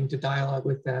interesting to dialogue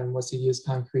with them was to use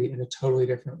concrete in a totally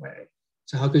different way.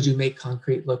 So how could you make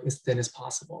concrete look as thin as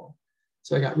possible?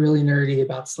 So I got really nerdy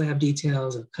about slab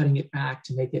details of cutting it back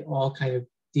to make it all kind of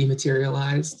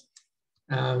dematerialized.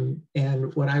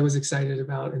 And what I was excited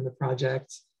about in the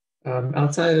project,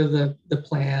 outside of the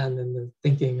plan and the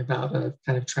thinking about a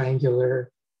kind of triangular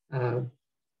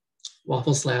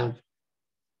waffle slab,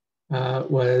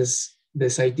 was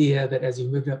this idea that as you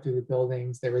moved up through the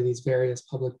buildings, there were these various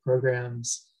public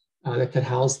programs that could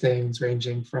house things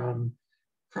ranging from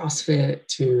CrossFit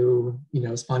to,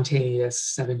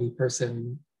 spontaneous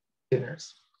 70-person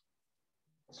dinners.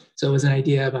 So it was an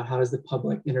idea about how does the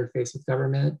public interface with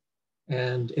government,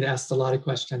 and it asked a lot of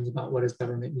questions about what does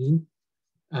government mean.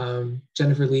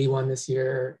 Jennifer Lee won this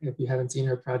year. If you haven't seen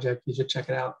her project, you should check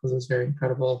it out because it was very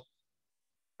incredible.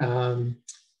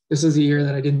 This was a year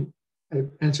that I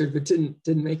entered but didn't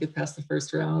make it past the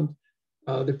first round.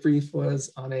 The brief was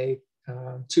on a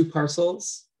 2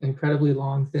 parcels, incredibly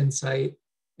long, thin site.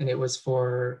 And it was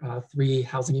for 3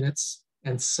 housing units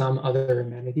and some other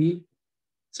amenity.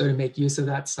 So to make use of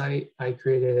that site, I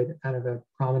created kind of a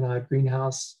promenade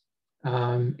greenhouse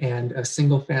and a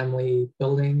single family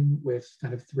building with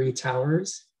kind of 3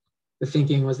 towers. The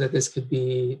thinking was that this could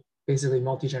be basically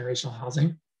multi-generational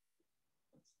housing.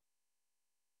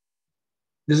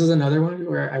 This was another one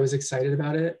where I was excited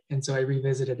about it. And so I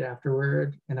revisited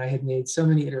afterward, and I had made so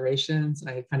many iterations.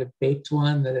 I had kind of baked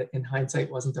one that in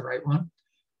hindsight wasn't the right one.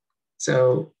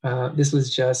 So this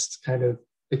was just kind of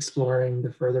exploring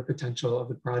the further potential of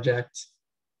the project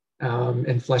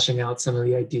and fleshing out some of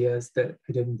the ideas that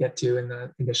I didn't get to in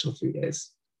the initial 3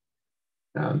 days.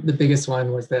 The biggest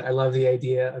one was that I love the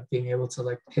idea of being able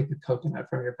to pick a coconut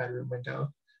from your bedroom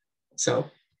window. So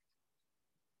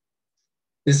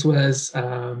this was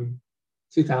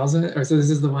 2000, so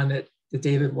this is the one that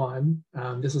David won.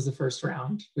 This was the first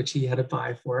round, which he had to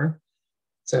buy for.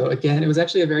 So again, it was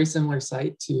actually a very similar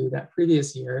site to that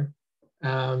previous year,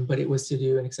 but it was to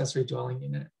do an accessory dwelling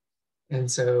unit. And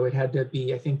so it had to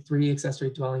be, I think, 3 accessory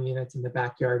dwelling units in the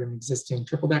backyard of an existing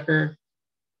triple decker.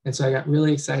 And so I got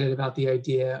really excited about the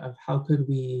idea of how could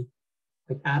we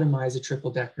atomize a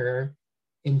triple decker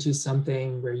into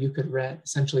something where you could rent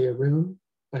essentially a room,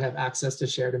 but have access to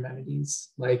shared amenities,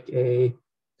 like a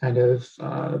kind of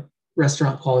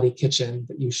restaurant quality kitchen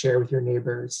that you share with your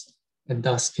neighbors, and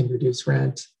thus can reduce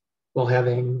rent while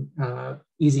having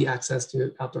easy access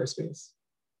to outdoor space.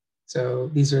 So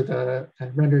these are the kind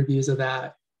of rendered views of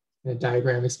that, and a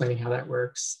diagram explaining how that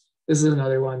works. This is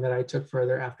another one that I took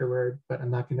further afterward, but I'm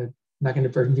not gonna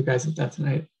burden you guys with that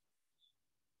tonight.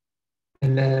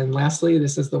 And then lastly,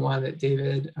 this is the one that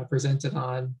David presented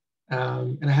on.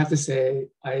 And I have to say,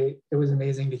 it was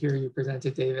amazing to hear you present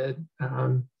it, David.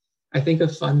 I think a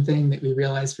fun thing that we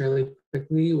realized fairly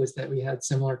quickly was that we had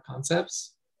similar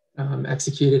concepts.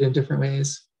 executed in different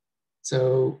ways.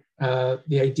 So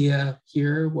the idea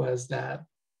here was that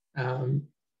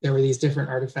there were these different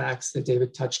artifacts that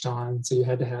David touched on. So you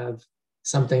had to have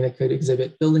something that could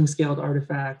exhibit building scaled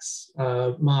artifacts,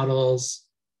 models,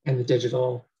 and the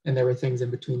digital, and there were things in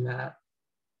between that.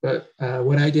 But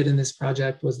what I did in this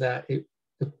project was that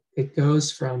it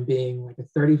goes from being like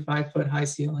a 35-foot high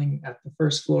ceiling at the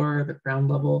first floor, the ground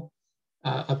level,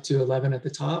 up to 11 at the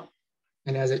top.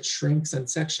 And as it shrinks in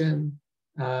section,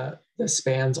 the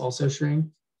spans also shrink.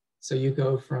 So you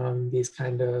go from these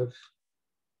kind of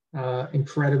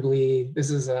incredibly,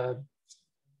 this is a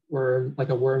worm, like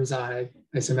a worm's eye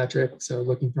isometric, so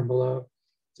looking from below.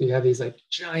 So you have these like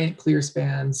giant clear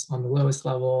spans on the lowest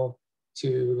level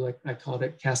to, like I called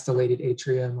it, castellated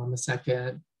atrium on the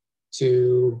second,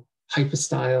 to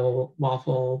hypostyle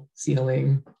waffle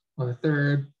ceiling on the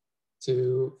third,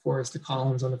 to forest of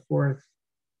columns on the fourth,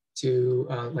 to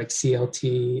like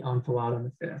CLT enfilade on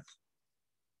the fifth.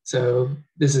 So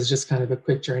this is just kind of a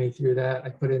quick journey through that. I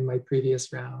put in my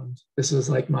previous round. This was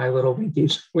like my little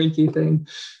winky thing,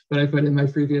 but I put in my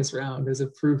previous round as a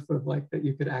proof of like that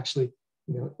you could actually,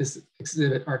 you know, this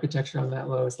exhibit architecture on that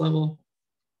lowest level.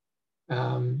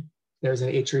 There's an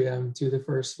atrium to the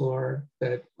first floor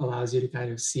that allows you to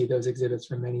kind of see those exhibits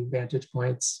from many vantage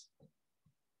points.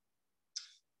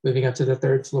 Moving up to the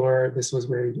third floor, this was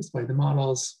where you display the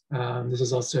models. This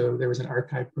was also, there was an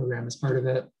archive program as part of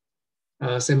it.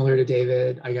 Similar to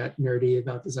David, I got nerdy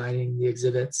about designing the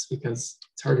exhibits because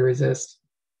it's hard to resist.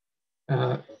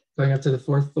 Going up to the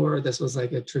fourth floor, this was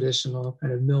like a traditional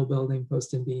kind of mill building,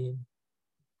 post and beam.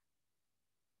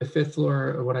 The fifth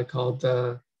floor, or what I called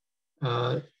the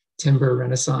timber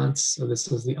renaissance. So this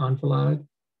was the enfilade.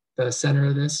 The center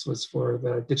of this was for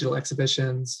the digital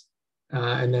exhibitions.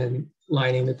 And then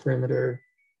lining the perimeter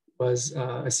was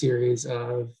a series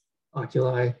of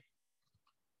oculi.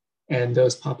 And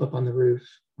those pop up on the roof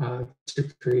to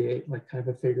create like kind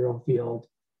of a figural field.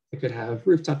 It could have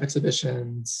rooftop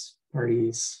exhibitions,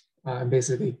 parties, and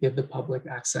basically give the public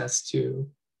access to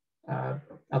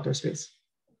outdoor space.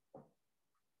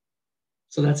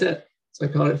 So that's it. So I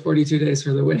call it 42 days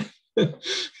for the win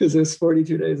because there's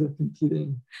 42 days of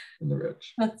competing in the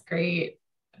Rotch. That's great.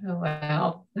 Oh,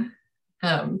 wow.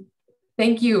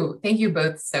 Thank you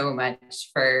both so much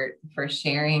for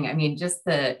sharing. I mean,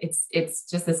 it's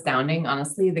just astounding,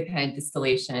 honestly, the kind of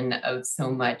distillation of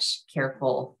so much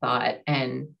careful thought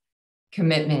and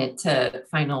commitment to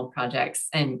final projects.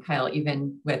 And Kyle,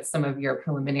 even with some of your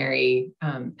preliminary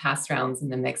past rounds in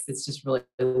the mix, it's just really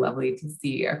lovely to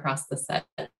see across the set.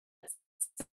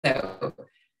 So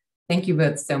thank you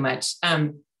both so much.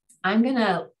 I'm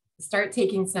gonna start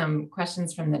taking some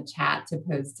questions from the chat to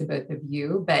pose to both of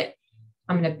you, but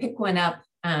I'm going to pick one up,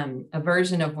 a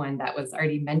version of one that was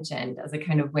already mentioned as a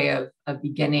kind of way of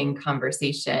beginning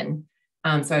conversation.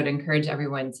 So I'd encourage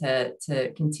everyone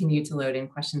to continue to load in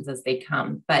questions as they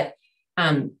come. But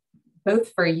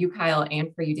both for you, Kyle,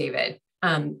 and for you, David,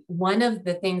 one of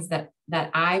the things that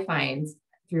I find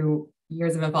through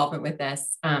years of involvement with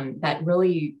this that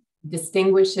really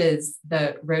distinguishes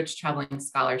the Rotch Traveling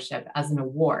Scholarship as an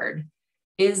award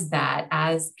is that,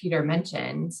 as Peter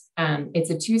mentioned, it's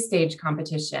a two-stage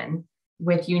competition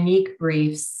with unique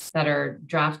briefs that are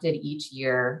drafted each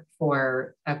year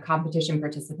for competition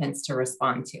participants to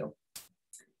respond to.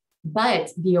 But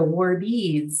the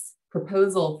awardees'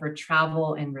 proposal for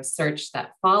travel and research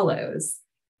that follows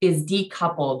is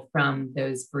decoupled from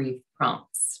those brief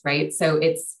prompts, right? So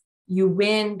you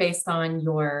win based on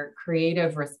your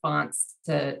creative response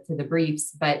to the briefs,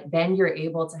 but then you're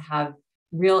able to have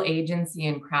real agency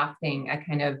in crafting a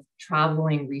kind of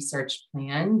traveling research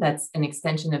plan that's an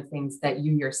extension of things that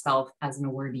you yourself as an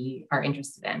awardee are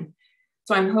interested in.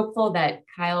 So I'm hopeful that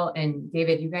Kyle and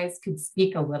David, you guys could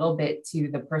speak a little bit to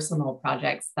the personal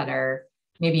projects that are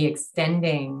maybe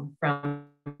extending from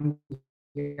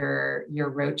your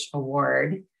Rotch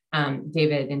Award,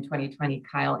 David in 2020,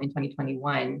 Kyle in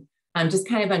 2021. Just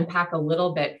kind of unpack a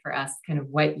little bit for us kind of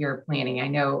what you're planning. I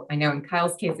know in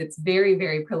Kyle's case, it's very,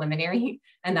 very preliminary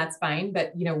and that's fine,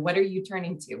 but you know, what are you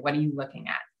turning to? What are you looking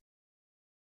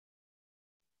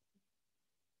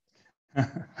at?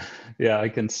 Yeah, I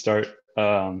can start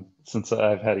since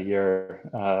I've had a year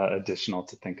additional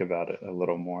to think about it a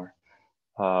little more.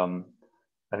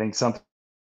 I think something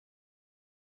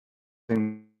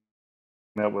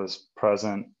that was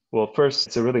present, well, first,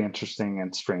 it's a really interesting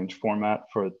and strange format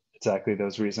for exactly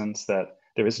those reasons, that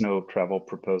there is no travel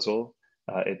proposal.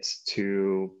 It's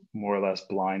two more or less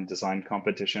blind design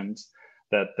competitions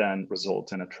that then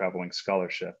result in a traveling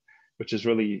scholarship, which is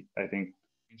really, I think,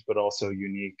 but also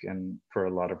unique and for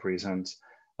a lot of reasons.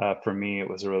 For me, it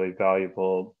was a really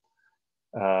valuable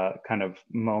kind of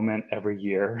moment every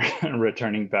year,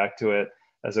 returning back to it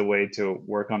as a way to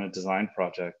work on a design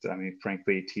project. I mean,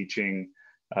 frankly, teaching,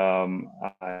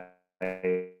 I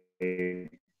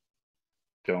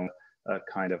don't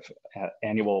kind of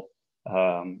annual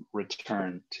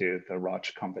return to the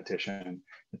Rotch competition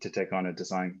to take on a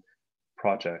design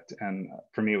project. And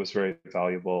for me, it was very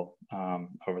valuable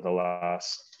over the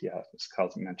last, as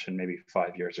Kyle mentioned, maybe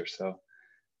 5 years or so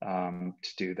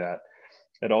to do that.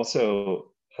 It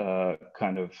also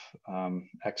kind of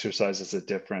exercises a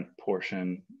different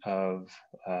portion of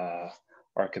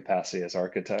our capacity as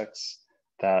architects,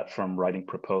 that from writing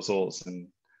proposals and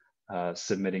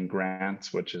submitting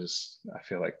grants, which is, I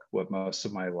feel like, what most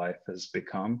of my life has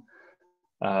become,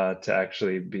 to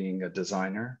actually being a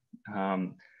designer.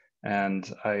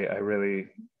 And I really,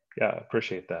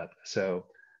 appreciate that. So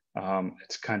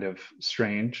it's kind of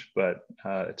strange, but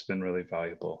it's been really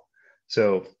valuable.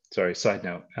 So, sorry, side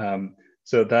note.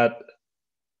 So that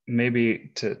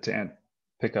maybe to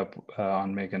pick up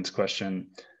on Megan's question,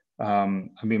 I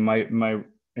mean, my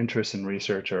interests in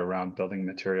research are around building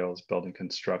materials, building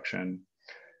construction.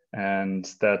 And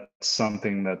that's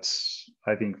something that's,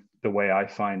 I think, the way I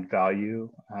find value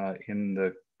in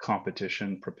the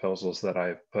competition proposals that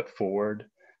I've put forward.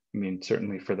 I mean,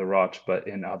 certainly for the Rotch, but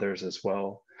in others as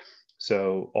well.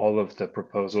 So all of the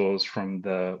proposals, from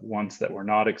the ones that were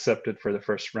not accepted for the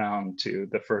first round to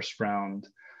the first round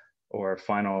or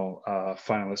final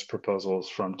finalist proposals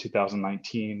from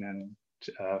 2019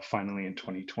 and finally in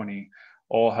 2020,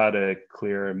 all had a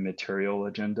clear material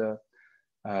agenda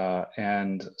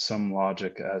and some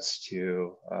logic as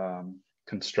to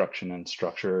construction and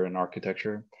structure and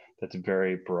architecture. That's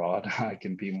very broad. I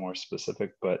can be more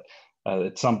specific, but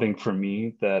it's something for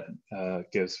me that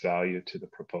gives value to the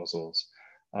proposals.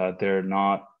 They're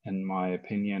not, in my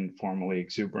opinion, formally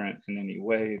exuberant in any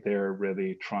way. They're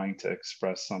really trying to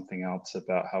express something else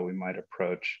about how we might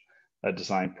approach a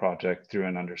design project through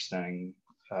an understanding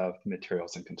of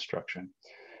materials and construction.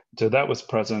 So that was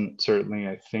present, certainly,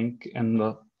 I think, in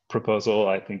the proposal.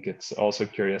 I think it's also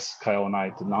curious, Kyle and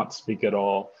I did not speak at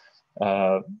all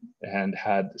and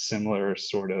had similar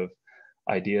sort of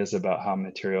ideas about how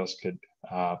materials could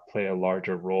play a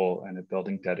larger role in a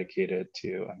building dedicated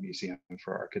to a museum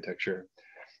for architecture.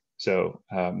 So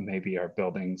maybe our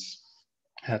buildings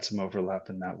had some overlap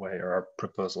in that way, or our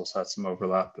proposals had some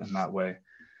overlap in that way.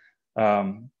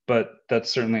 But that's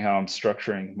certainly how I'm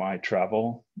structuring my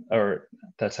travel, or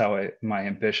that's how my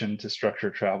ambition to structure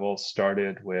travel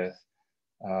started with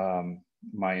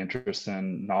my interest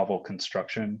in novel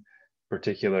construction,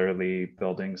 particularly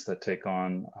buildings that take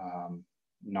on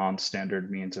non-standard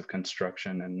means of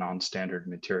construction and non-standard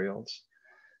materials.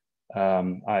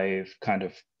 I've kind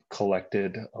of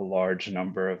collected a large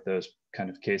number of those kind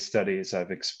of case studies.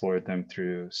 I've explored them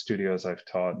through studios I've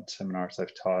taught, seminars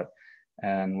I've taught,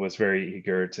 and was very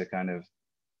eager to kind of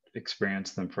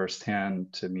experience them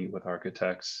firsthand, to meet with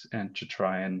architects and to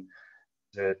try and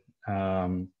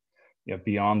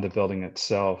beyond the building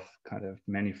itself, kind of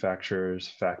manufacturers,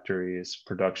 factories,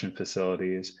 production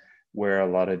facilities, where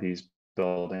a lot of these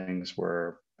buildings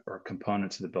were, or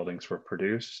components of the buildings were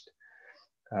produced.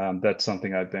 That's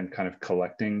something I've been kind of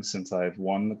collecting since I've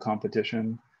won the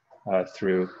competition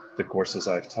through the courses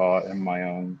I've taught and my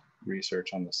own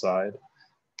research on the side.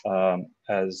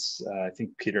 As I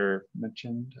think Peter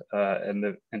mentioned in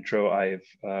the intro, I've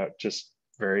just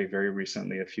very, very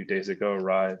recently, a few days ago,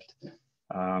 arrived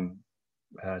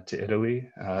to Italy.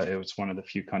 It was one of the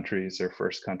few countries, or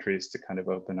first countries, to kind of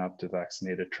open up to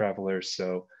vaccinated travelers.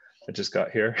 So I just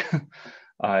got here.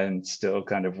 I'm still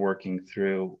kind of working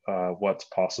through what's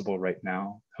possible right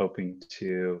now, hoping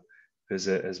to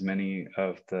visit as many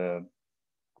of the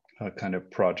kind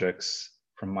of projects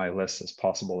from my list as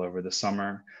possible over the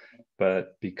summer.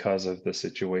 But because of the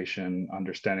situation,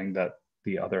 understanding that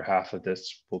the other half of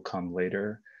this will come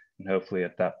later, and hopefully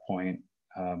at that point,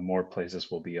 more places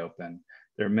will be open.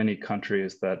 There are many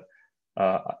countries that,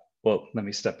 well, let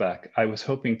me step back. I was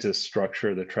hoping to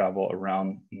structure the travel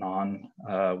around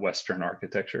non-Western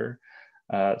architecture.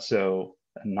 So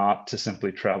not to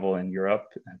simply travel in Europe,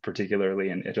 and particularly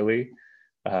in Italy.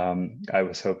 I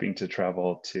was hoping to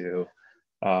travel to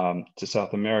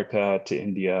South America, to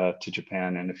India, to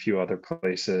Japan, and a few other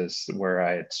places where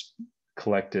I had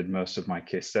collected most of my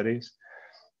case studies.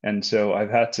 And so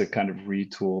I've had to kind of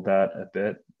retool that a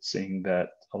bit, seeing that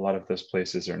a lot of those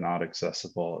places are not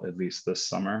accessible, at least this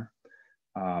summer,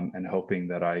 and hoping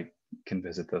that I can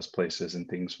visit those places and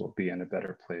things will be in a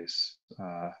better place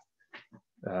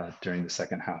during the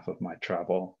second half of my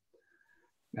travel.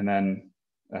 And then,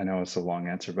 I know it's a long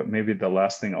answer, but maybe the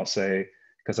last thing I'll say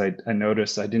because I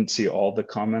noticed I didn't see all the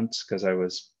comments because I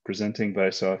was presenting, but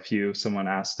I saw a few. Someone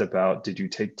asked about, did you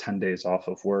take 10 days off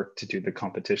of work to do the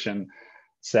competition?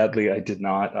 Sadly, I did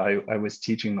not. I was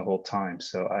teaching the whole time.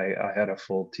 So I had a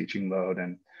full teaching load,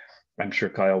 and I'm sure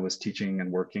Kyle was teaching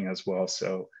and working as well.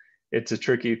 So it's a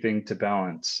tricky thing to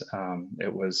balance.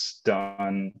 It was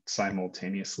done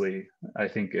simultaneously. I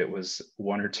think it was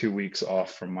 1 or 2 weeks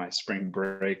off from my spring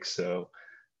break. So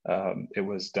it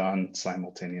was done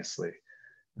simultaneously.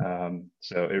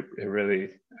 So it really,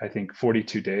 I think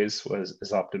 42 days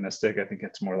is optimistic. I think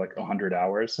it's more like 100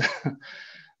 hours.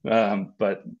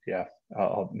 But yeah,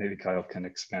 maybe Kyle can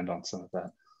expand on some of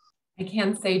that. I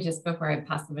can say just before I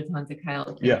pass the baton to Kyle,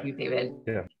 thank Yeah. you, David.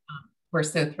 Yeah. We're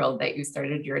so thrilled that you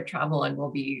started your travel, and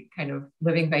we'll be kind of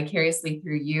living vicariously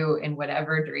through you in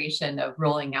whatever duration of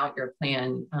rolling out your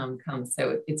plan comes.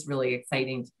 So it's really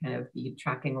exciting to kind of be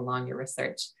tracking along your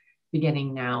research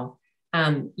beginning now.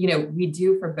 You know, we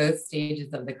do for both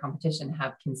stages of the competition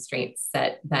have constraints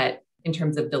set that in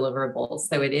terms of deliverables.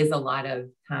 So it is a lot of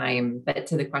time, but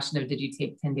to the question of, did you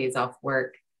take 10 days off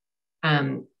work?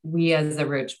 We as a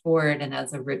Rotch board and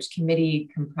as a Rotch committee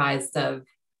comprised of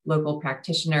local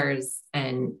practitioners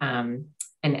and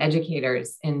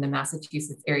educators in the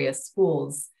Massachusetts area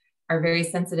schools are very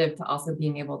sensitive to also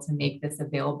being able to make this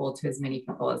available to as many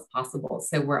people as possible.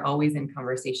 So we're always in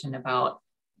conversation about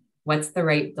what's the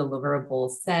right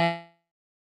deliverable set,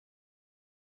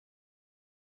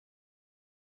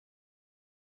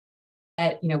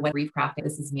 you know, what recrafting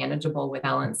this is manageable with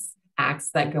balance acts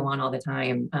that go on all the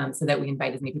time, so that we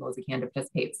invite as many people as we can to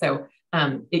participate. So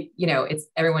you know, it's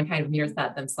everyone kind of mirrors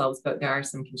that themselves, but there are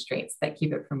some constraints that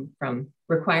keep it from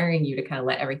requiring you to kind of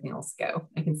let everything else go.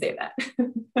 I can say that.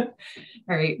 All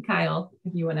right, Kyle,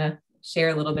 if you want to share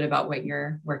a little bit about what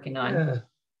you're working on. Yeah,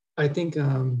 I think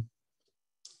the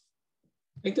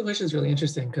question is really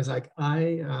interesting because like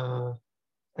I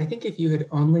think if you had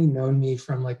only known me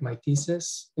from like my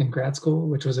thesis in grad school,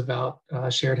 which was about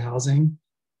shared housing,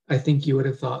 I think you would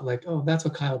have thought like, oh, that's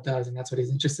what Kyle does and that's what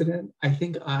he's interested in. I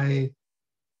think I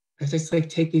just like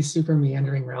take these super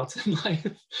meandering routes in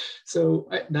life. So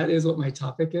that is what my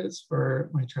topic is for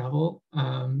my travel.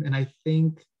 And I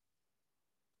think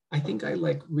I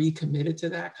like recommitted to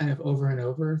that kind of over and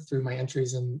over through my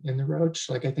entries in the Rotch.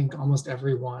 Like I think almost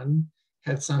every one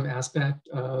had some aspect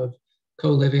of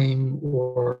co-living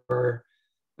or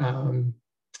I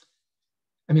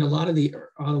mean, a lot of the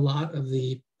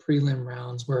prelim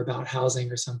rounds were about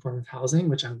housing or some form of housing,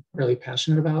 which I'm really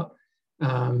passionate about.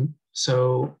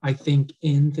 So I think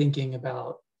in thinking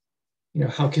about, you know,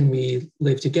 how can we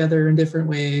live together in different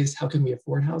ways? How can we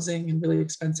afford housing in really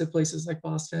expensive places like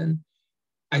Boston?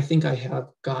 I think I have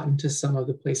gotten to some of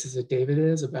the places that David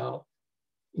is about,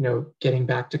 you know, getting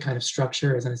back to kind of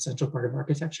structure as an essential part of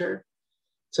architecture.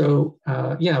 So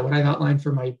yeah, what I've outlined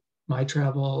for my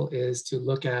travel is to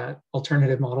look at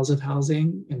alternative models of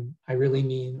housing. And I really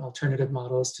mean alternative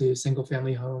models to single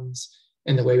family homes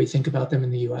and the way we think about them in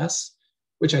the US,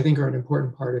 which I think are an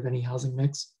important part of any housing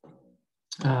mix.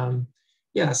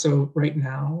 Yeah, so right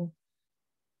now,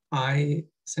 I,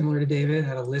 similar to David,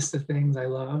 had a list of things I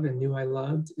love and knew I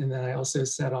loved. And then I also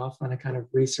set off on a kind of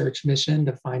research mission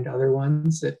to find other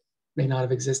ones that may not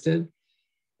have existed.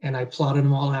 And I plotted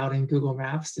them all out in Google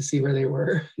Maps to see where they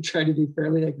were, try to be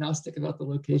fairly agnostic about the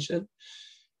location.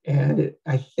 And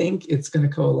I think it's going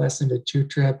to coalesce into 2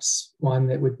 trips, one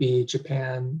that would be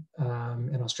Japan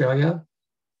and Australia.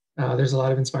 There's a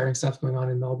lot of inspiring stuff going on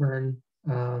in Melbourne,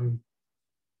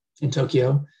 in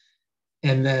Tokyo.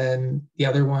 And then the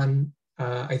other one,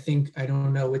 I think, I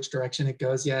don't know which direction it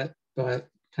goes yet, but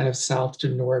kind of south to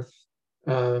north.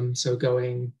 So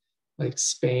going like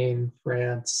Spain,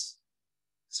 France,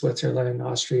 Switzerland,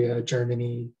 Austria,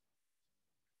 Germany,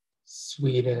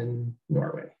 Sweden,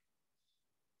 Norway.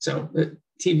 So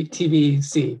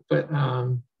TBC, but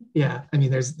yeah, I mean,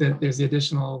 there's the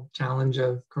additional challenge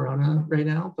of Corona right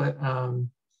now, but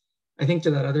I think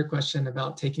to that other question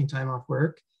about taking time off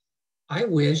work, I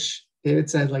wish, David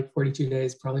said like 42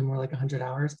 days, probably more like 100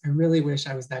 hours. I really wish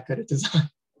I was that good at design.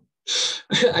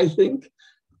 I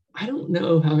don't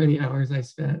know how many hours I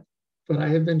spent, but I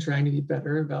have been trying to be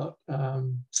better about,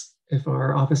 if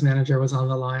our office manager was on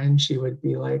the line, she would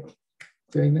be like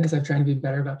doing this. I'm trying to be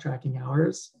better about tracking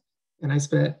hours. And I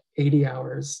spent 80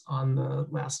 hours on the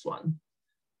last one.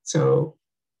 So,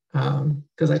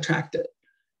 because I tracked it.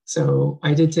 So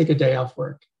I did take a day off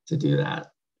work to do that,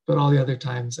 but all the other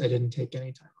times I didn't take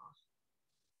any time off.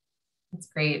 That's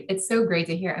great. It's so great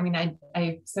to hear. I mean,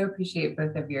 I so appreciate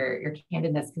both of your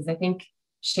candidness, because I think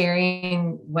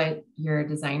sharing what your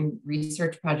design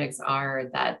research projects are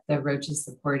that the Rotch is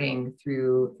supporting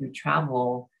through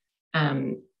travel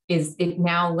is it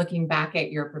now looking back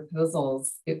at your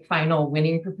proposals, final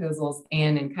winning proposals,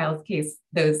 and in Kyle's case,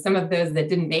 some of those that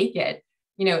didn't make it,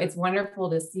 it's wonderful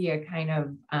to see a kind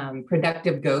of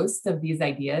productive ghost of these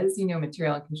ideas,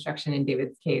 material and construction in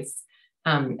David's case.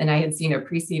 And I had seen a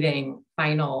preceding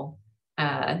final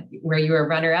where you were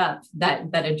runner-up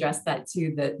that addressed that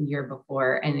too the year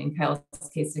before. And in Kyle's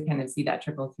case, to kind of see that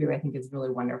trickle through, I think is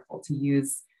really wonderful. To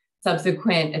use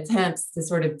subsequent attempts to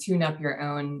sort of tune up your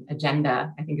own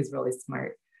agenda, I think is really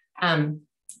smart. I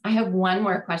have one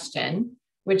more question,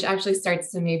 which actually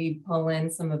starts to maybe pull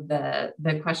in some of the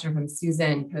question from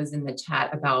Susan posed in the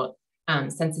chat about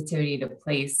sensitivity to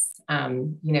place,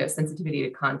 sensitivity to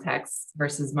context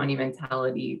versus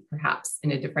monumentality, perhaps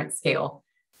in a different scale.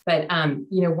 But,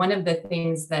 one of the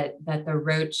things that the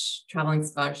Rotch Traveling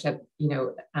Scholarship,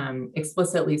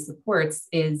 explicitly supports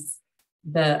is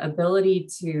the ability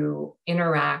to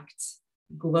interact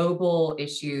global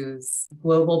issues,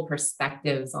 global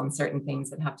perspectives on certain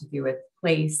things that have to do with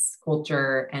place,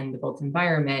 culture, and the built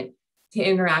environment, to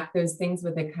interact those things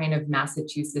with a kind of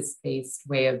Massachusetts-based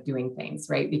way of doing things,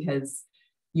 right? Because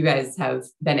you guys have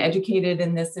been educated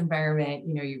in this environment,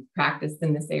 you've practiced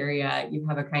in this area, you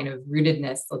have a kind of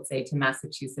rootedness, let's say, to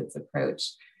Massachusetts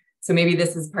approach. So maybe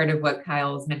this is part of what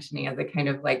Kyle was mentioning as a kind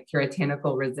of like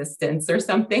puritanical resistance or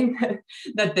something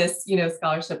that this,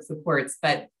 scholarship supports.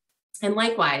 And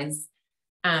likewise,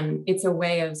 it's a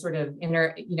way of sort of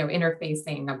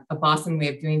interfacing a Boston way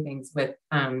of doing things with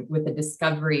a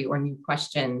discovery or new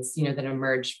questions, that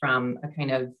emerge from a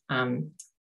kind of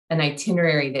an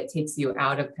itinerary that takes you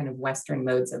out of kind of Western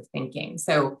modes of thinking.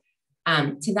 So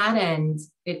to that end,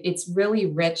 it's really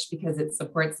rich because it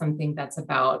supports something that's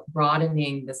about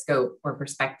broadening the scope or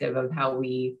perspective of how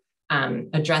we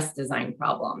address design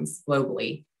problems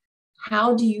globally.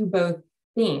 How do you both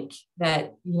think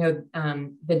that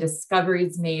the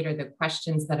discoveries made or the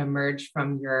questions that emerge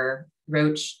from your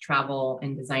Rotch travel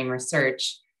and design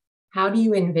research, how do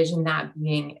you envision that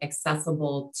being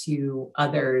accessible to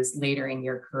others later in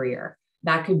your career?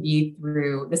 That could be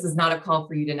through, this is not a call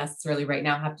for you to necessarily right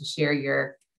now have to share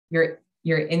your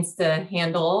Insta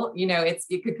handle.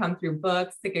 It could come through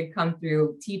books, it could come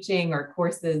through teaching or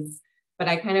courses, but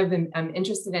I kind of am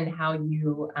interested in how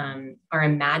you are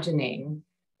imagining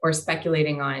or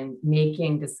speculating on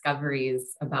making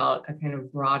discoveries about a kind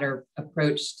of broader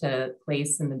approach to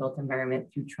place in the built environment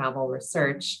through travel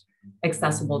research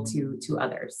accessible to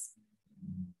others.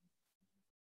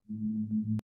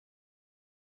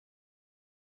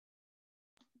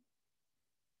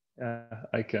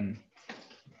 I can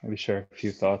maybe share a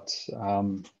few thoughts.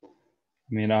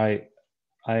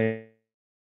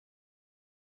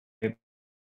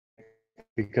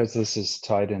 Because this is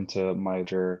tied into my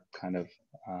larger kind of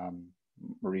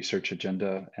research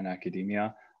agenda in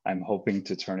academia, I'm hoping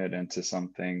to turn it into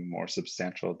something more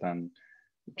substantial than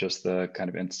just the kind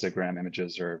of Instagram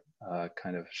images or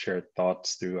kind of shared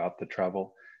thoughts throughout the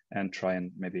travel, and try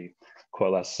and maybe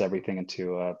coalesce everything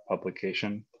into a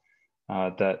publication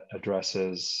that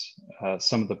addresses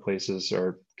some of the places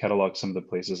or catalogs some of the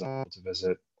places I want to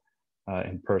visit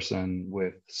in person,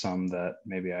 with some that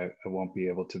maybe I won't be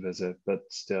able to visit, but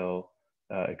still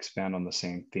expand on the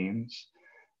same themes.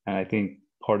 And I think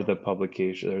part of the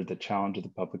publication, or the challenge of the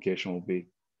publication, will be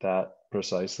that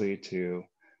precisely, to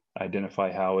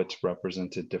identify how it's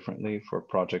represented differently for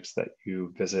projects that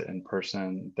you visit in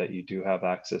person, that you do have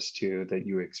access to, that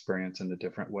you experience in a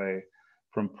different way,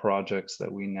 from projects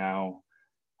that we now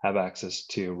have access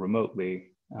to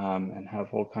remotely, and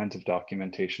have all kinds of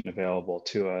documentation available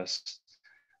to us,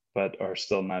 but are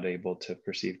still not able to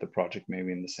perceive the project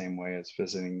maybe in the same way as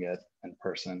visiting it in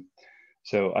person.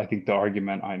 So I think the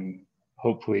argument I'm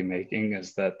hopefully making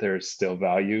is that there's still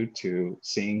value to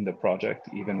seeing the project,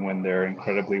 even when they're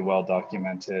incredibly well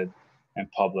documented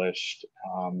and published,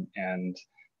 and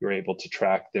you're able to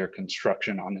track their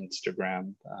construction on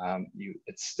Instagram.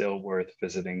 It's still worth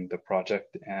visiting the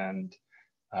project and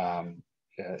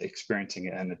experiencing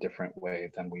it in a different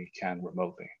way than we can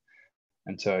remotely.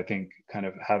 And so I think kind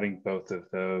of having both of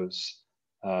those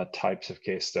types of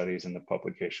case studies in the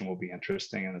publication will be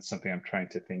interesting. And it's something I'm trying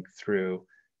to think through.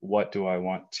 What do I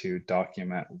want to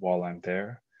document while I'm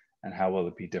there? And how will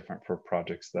it be different for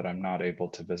projects that I'm not able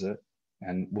to visit?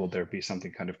 And will there be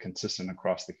something kind of consistent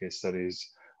across the case studies,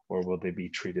 or will they be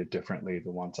treated differently, the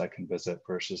ones I can visit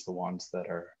versus the ones that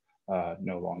are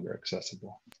no longer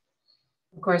accessible?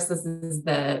 Of course, this is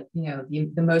the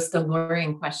most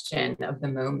alluring question of the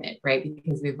moment, right?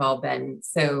 Because we've all been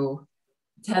so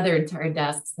tethered to our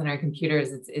desks and our computers.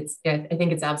 I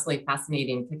think it's absolutely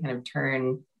fascinating to kind of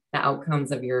turn the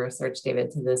outcomes of your research,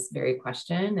 David, to this very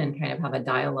question, and kind of have a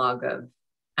dialogue of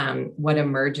what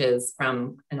emerges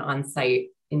from an on-site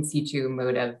in situ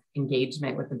mode of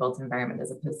engagement with the built environment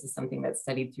as opposed to something that's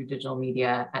studied through digital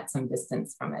media at some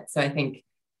distance from it. So I think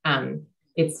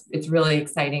it's really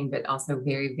exciting, but also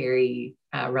very, very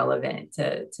relevant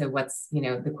to what's,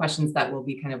 the questions that will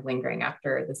be kind of lingering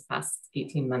after this past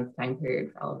 18-month time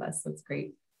period for all of us. So it's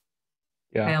great.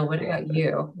 Yeah. Kyle, what about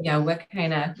you? Yeah, what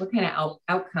kind of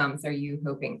outcomes are you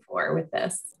hoping for with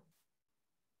this?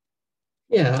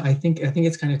 Yeah, I think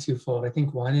it's kind of twofold. I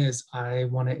think one is I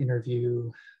want to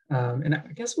interview, and I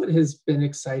guess what has been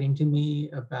exciting to me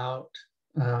about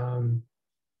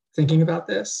thinking about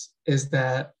this is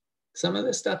that some of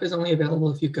this stuff is only available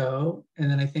if you go, and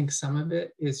then I think some of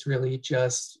it is really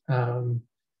just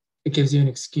it gives you an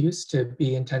excuse to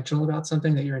be intentional about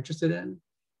something that you're interested in.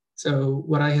 So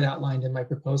what I had outlined in my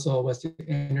proposal was to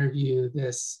interview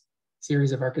this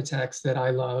series of architects that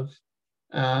I love,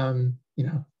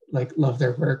 love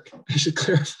their work, I should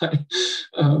clarify.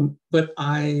 But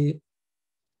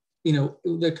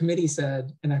the committee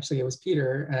said, and actually it was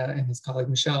Peter and his colleague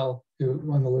Michelle, who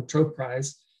won the La Trobe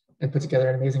Prize and put together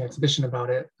an amazing exhibition about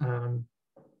it.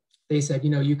 They said,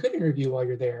 you could interview while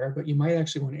you're there, but you might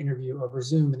actually want to interview over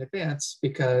Zoom in advance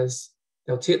because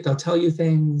they'll tell you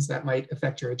things that might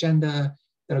affect your agenda,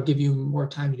 that'll give you more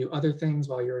time to do other things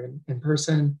while you're in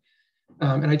person.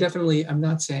 And I'm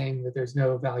not saying that there's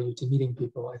no value to meeting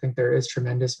people. I think there is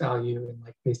tremendous value in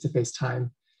like face-to-face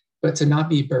time, but to not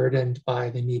be burdened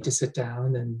by the need to sit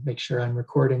down and make sure I'm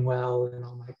recording well and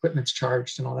all my equipment's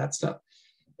charged and all that stuff.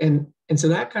 And so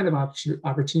that kind of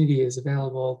opportunity is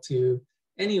available to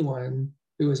anyone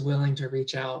who is willing to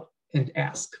reach out and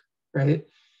ask, right?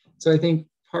 So I think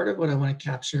part of what I want to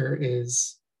capture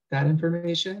is that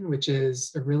information, which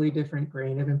is a really different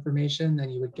grain of information than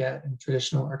you would get in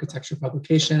traditional architecture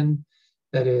publication,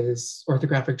 that is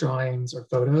orthographic drawings or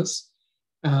photos.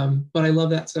 But I love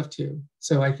that stuff too.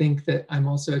 So I think that I'm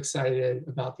also excited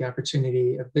about the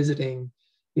opportunity of visiting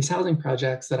these housing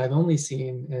projects that I've only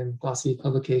seen in glossy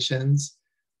publications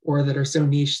or that are so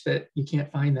niche that you can't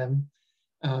find them,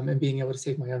 and being able to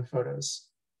take my own photos.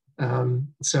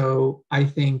 So I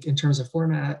think in terms of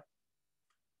format,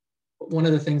 one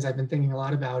of the things I've been thinking a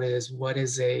lot about is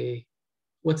what's the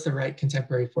right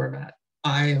contemporary format?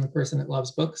 I am a person that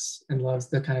loves books and loves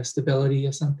the kind of stability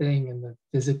of something and the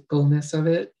physicalness of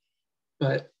it,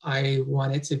 but I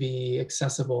want it to be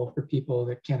accessible for people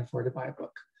that can't afford to buy a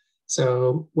book.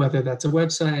 So whether that's a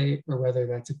website or whether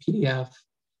that's a PDF,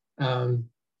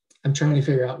 I'm trying to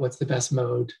figure out what's the best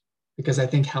mode, because I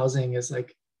think housing is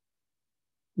like,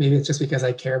 maybe it's just because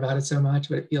I care about it so much,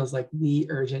 but it feels like the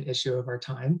urgent issue of our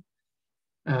time.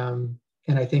 And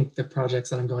I think the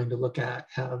projects that I'm going to look at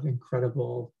have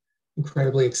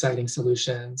incredibly exciting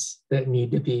solutions that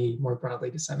need to be more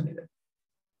broadly disseminated.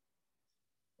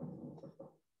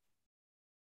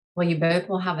 Well, you both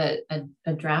will have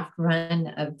a draft run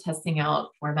of testing out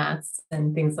formats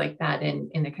and things like that in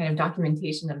the kind of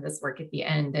documentation of this work at the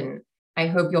end. And I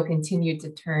hope you'll continue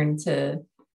to turn to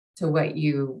what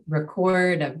you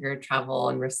record of your travel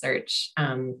and research,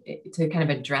 to kind of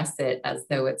address it as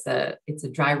though it's a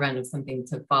dry run of something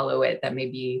to follow it that may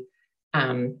be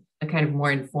a kind of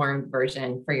more informed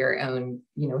version for your own,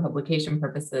 publication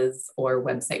purposes or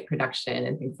website production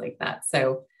and things like that.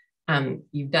 So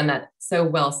you've done that so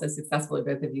well, so successfully,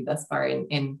 both of you thus far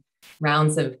in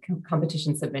rounds of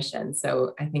competition submission.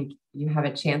 So I think you have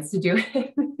a chance to do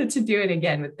it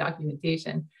again with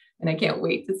documentation, and I can't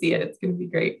wait to see it. It's going to be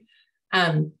great.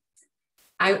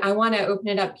 I want to open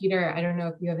it up, Peter. I don't know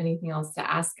if you have anything else to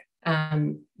ask.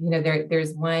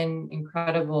 There's one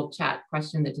incredible chat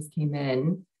question that just came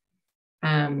in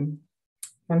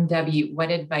from Debbie.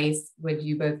 What advice would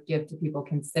you both give to people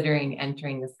considering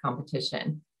entering this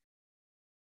competition?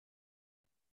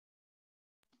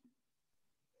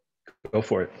 Go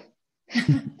for it.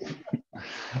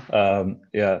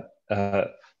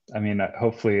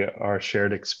 Hopefully our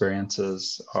shared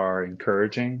experiences are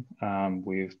encouraging.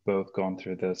 We've both gone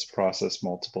through this process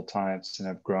multiple times and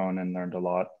have grown and learned a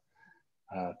lot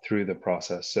through the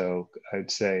process. So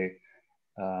I'd say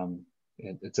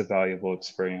it's a valuable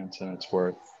experience and it's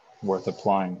worth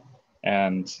applying.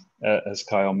 And as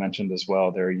Kyle mentioned as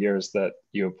well, there are years that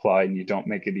you apply and you don't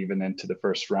make it even into the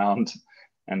first round.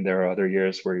 And there are other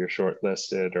years where you're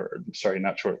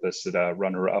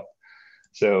runner-up.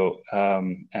 So,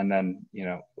 and then,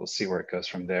 we'll see where it goes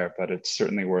from there, but it's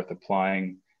certainly worth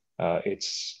applying.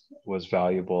 Was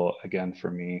valuable again for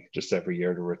me just every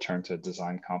year to return to a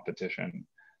design competition.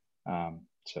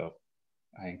 So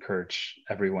I encourage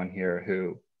everyone here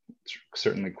who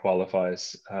certainly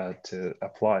qualifies to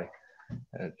apply.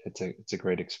 It's a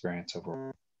great experience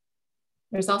overall.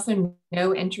 There's also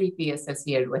no entry fee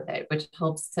associated with it, which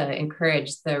helps to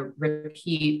encourage the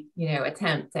repeat,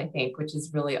 attempt, I think, which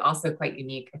is really also quite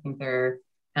unique. I think there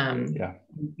are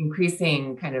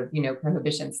increasing kind of,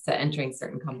 prohibitions to entering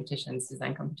certain competitions,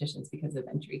 design competitions, because of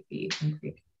entry fee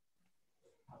increase.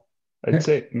 I'd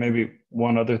say maybe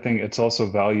one other thing, it's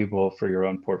also valuable for your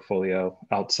own portfolio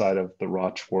outside of the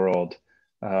Rotch world.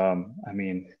 I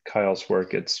mean, Kyle's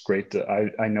work, it's great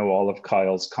I know all of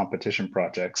Kyle's competition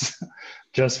projects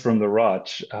just from the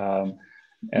Rotch.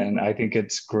 And I think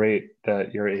it's great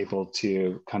that you're able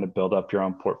to kind of build up your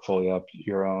own portfolio,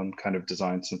 your own kind of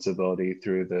design sensibility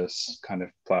through this kind of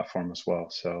platform as well.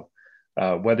 So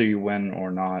whether you win or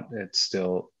not, it's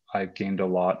still, I gained a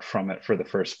lot from it for the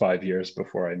first 5 years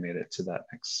before I made it to that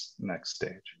next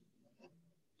stage.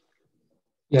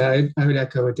 Yeah, I would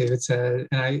echo what David said.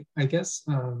 And I guess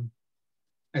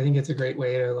I think it's a great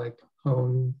way to like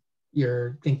hone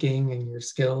your thinking and your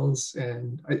skills.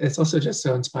 And it's also just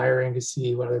so inspiring to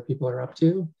see what other people are up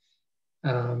to.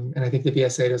 And I think the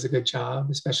BSA does a good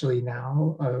job, especially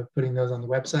now, of putting those on the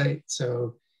website.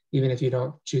 So even if you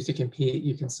don't choose to compete,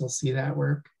 you can still see that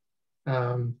work.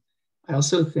 I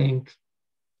also think,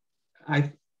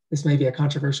 this may be a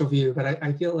controversial view, but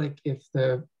I feel like if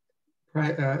the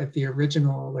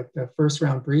original, like the first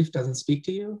round brief doesn't speak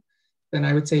to you, then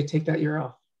I would say take that year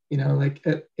off. Like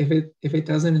if it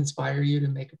doesn't inspire you to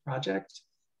make a project,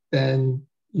 then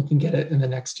you can get it in the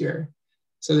next year.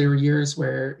 So there were years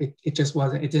where it just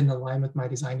wasn't, it didn't align with my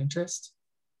design interest.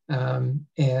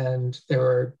 And there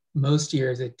were most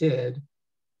years it did.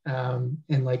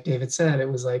 And like David said, it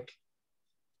was like,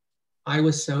 I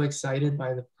was so excited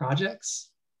by the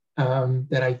projects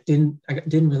that I didn't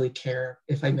really care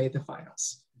if I made the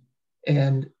finals.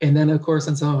 And then of course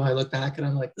on some of them I look back and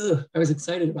I'm like, ugh, I was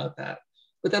excited about that.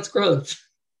 But that's growth,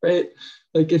 right?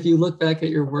 Like if you look back at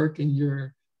your work and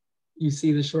you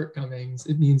see the shortcomings,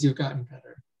 it means you've gotten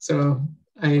better. So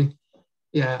I'd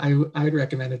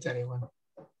recommend it to anyone.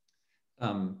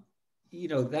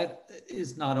 That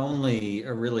is not only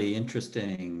a really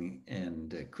interesting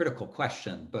and critical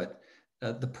question, but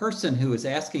the person who is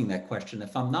asking that question,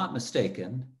 if I'm not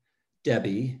mistaken,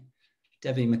 Debbie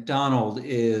McDonald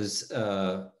is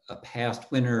a past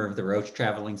winner of the Rotch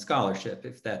Traveling Scholarship,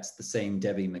 if that's the same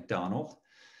Debbie McDonald.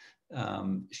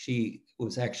 She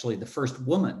was actually the first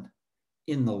woman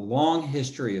in the long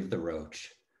history of the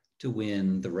Rotch to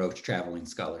win the Rotch Traveling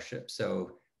Scholarship.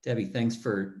 So Debbie, thanks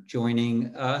for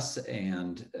joining us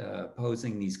and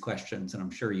posing these questions. And I'm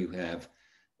sure you have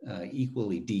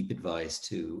equally deep advice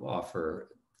to offer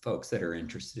folks that are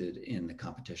interested in the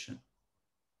competition.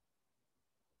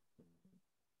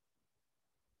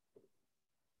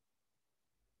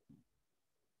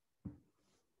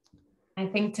 I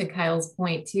think to Kyle's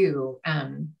point too,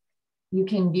 you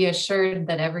can be assured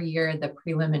that every year the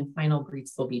prelim and final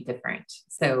briefs will be different.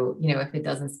 So, if it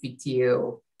doesn't speak to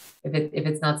you, if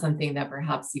it's not something that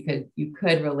perhaps you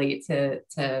could relate to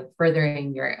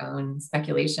furthering your own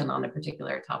speculation on a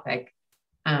particular topic,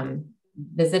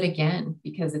 visit again,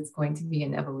 because it's going to be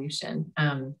an evolution.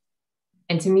 And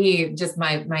to me, just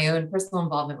my own personal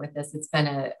involvement with this, it's been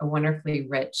a wonderfully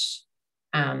rich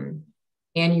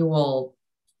annual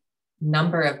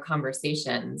number of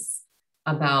conversations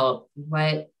about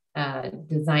what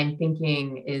design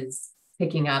thinking is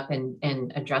picking up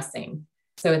and addressing.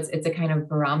 So it's a kind of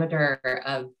barometer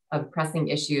of pressing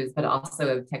issues, but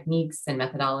also of techniques and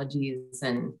methodologies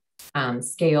and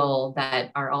scale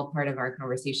that are all part of our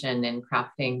conversation in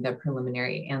crafting the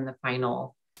preliminary and the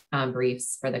final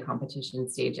briefs for the competition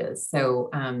stages. So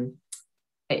I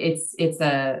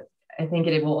think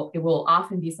it will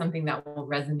often be something that will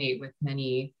resonate with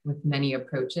many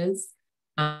approaches.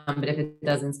 But if it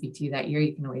doesn't speak to you that year,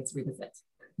 you can always revisit.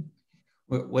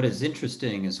 What is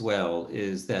interesting as well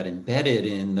is that embedded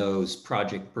in those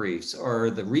project briefs are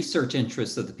the research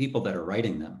interests of the people that are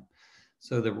writing them.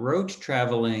 So the Rotch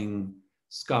Traveling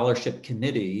Scholarship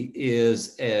Committee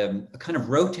is a kind of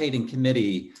rotating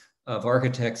committee of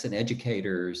architects and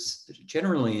educators,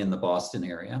 generally in the Boston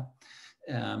area.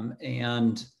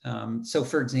 So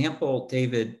for example,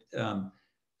 David,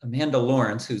 Amanda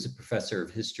Lawrence, who's a professor of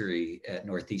history at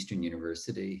Northeastern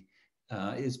University,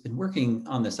 has been working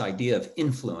on this idea of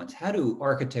influence. How do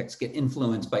architects get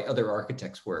influenced by other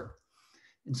architects' work?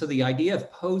 And so the idea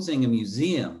of posing a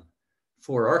museum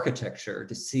for architecture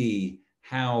to see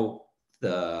how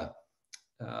an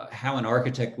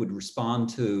architect would respond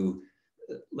to,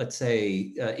 let's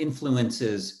say,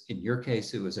 influences. In your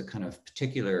case, it was a kind of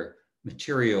particular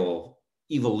material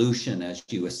evolution as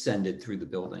you ascended through the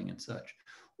building and such,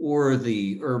 or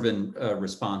the urban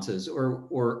responses,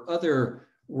 or other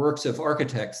works of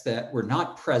architects that were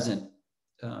not present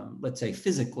let's say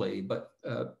physically, but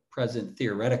present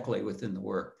theoretically within the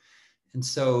work. And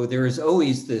so there is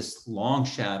always this long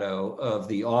shadow of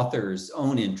the author's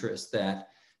own interests that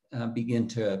begin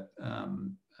to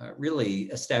really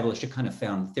establish a kind of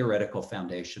theoretical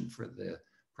foundation for the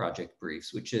project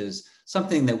briefs, which is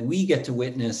something that we get to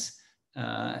witness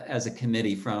as a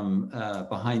committee from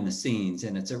behind the scenes.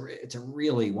 And it's a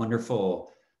really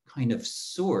wonderful kind of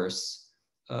source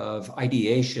of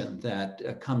ideation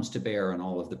that comes to bear on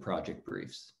all of the project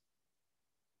briefs.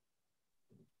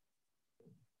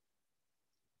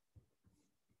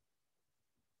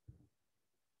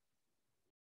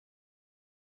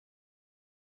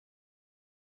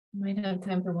 Might have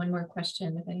time for one more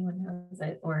question if anyone has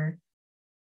it, or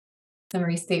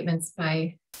summary statements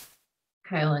by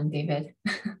Kyle and David.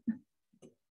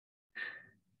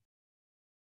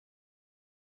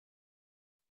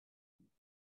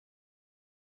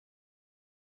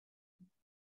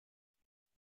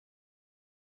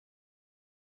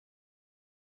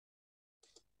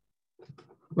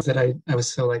 Was that I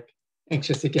was so like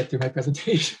anxious to get through my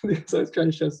presentation because I was trying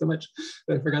to show so much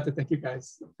that I forgot to thank you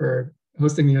guys for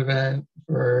hosting the event,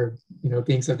 for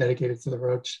being so dedicated to the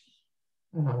Rotch.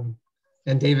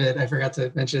 And David, I forgot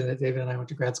to mention that David and I went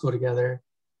to grad school together,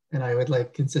 and I would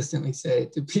like consistently say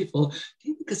to people,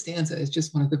 David Costanza is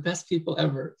just one of the best people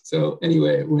ever. So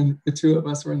anyway, when the two of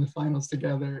us were in the finals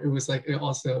together, it was like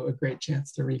also a great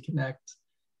chance to reconnect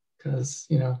because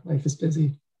life is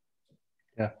busy.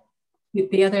 Yeah.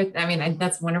 The other, I mean,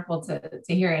 that's wonderful to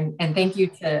hear. And thank you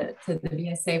to the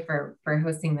VSA for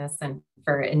hosting this and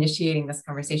for initiating this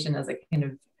conversation as a kind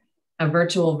of a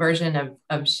virtual version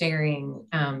of sharing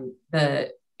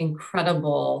the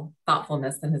incredible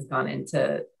thoughtfulness that has gone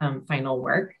into final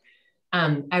work.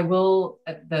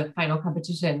 The final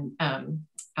competition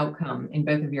outcome in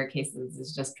both of your cases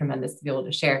is just tremendous to be able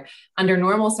to share. Under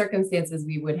normal circumstances,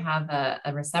 we would have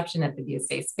a reception at the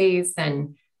VSA space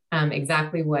and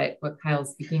exactly what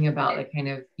Kyle's speaking about, the kind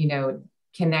of,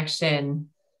 connection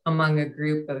among a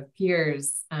group of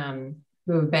peers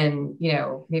who have been,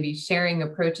 maybe sharing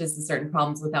approaches to certain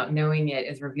problems without knowing it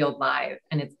is revealed live.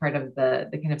 And it's part of the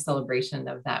kind of celebration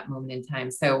of that moment in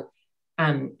time. So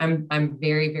I'm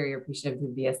very, very appreciative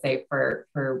of the VSA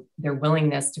for their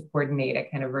willingness to coordinate a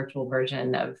kind of virtual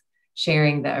version of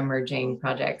sharing the emerging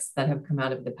projects that have come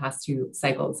out of the past two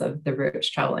cycles of the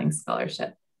Rotch Traveling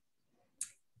Scholarship.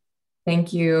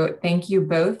 Thank you. Thank you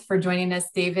both for joining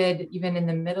us, David, even in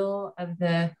the middle of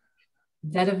the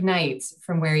dead of night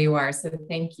from where you are. So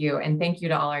thank you. And thank you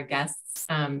to all our guests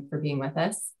for being with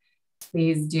us.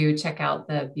 Please do check out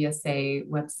the VSA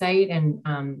website and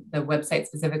the website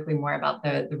specifically more about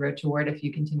the Rotch Award if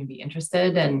you continue to be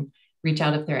interested, and reach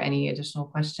out if there are any additional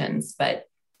questions. But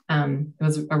it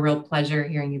was a real pleasure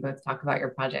hearing you both talk about your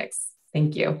projects.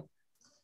 Thank you.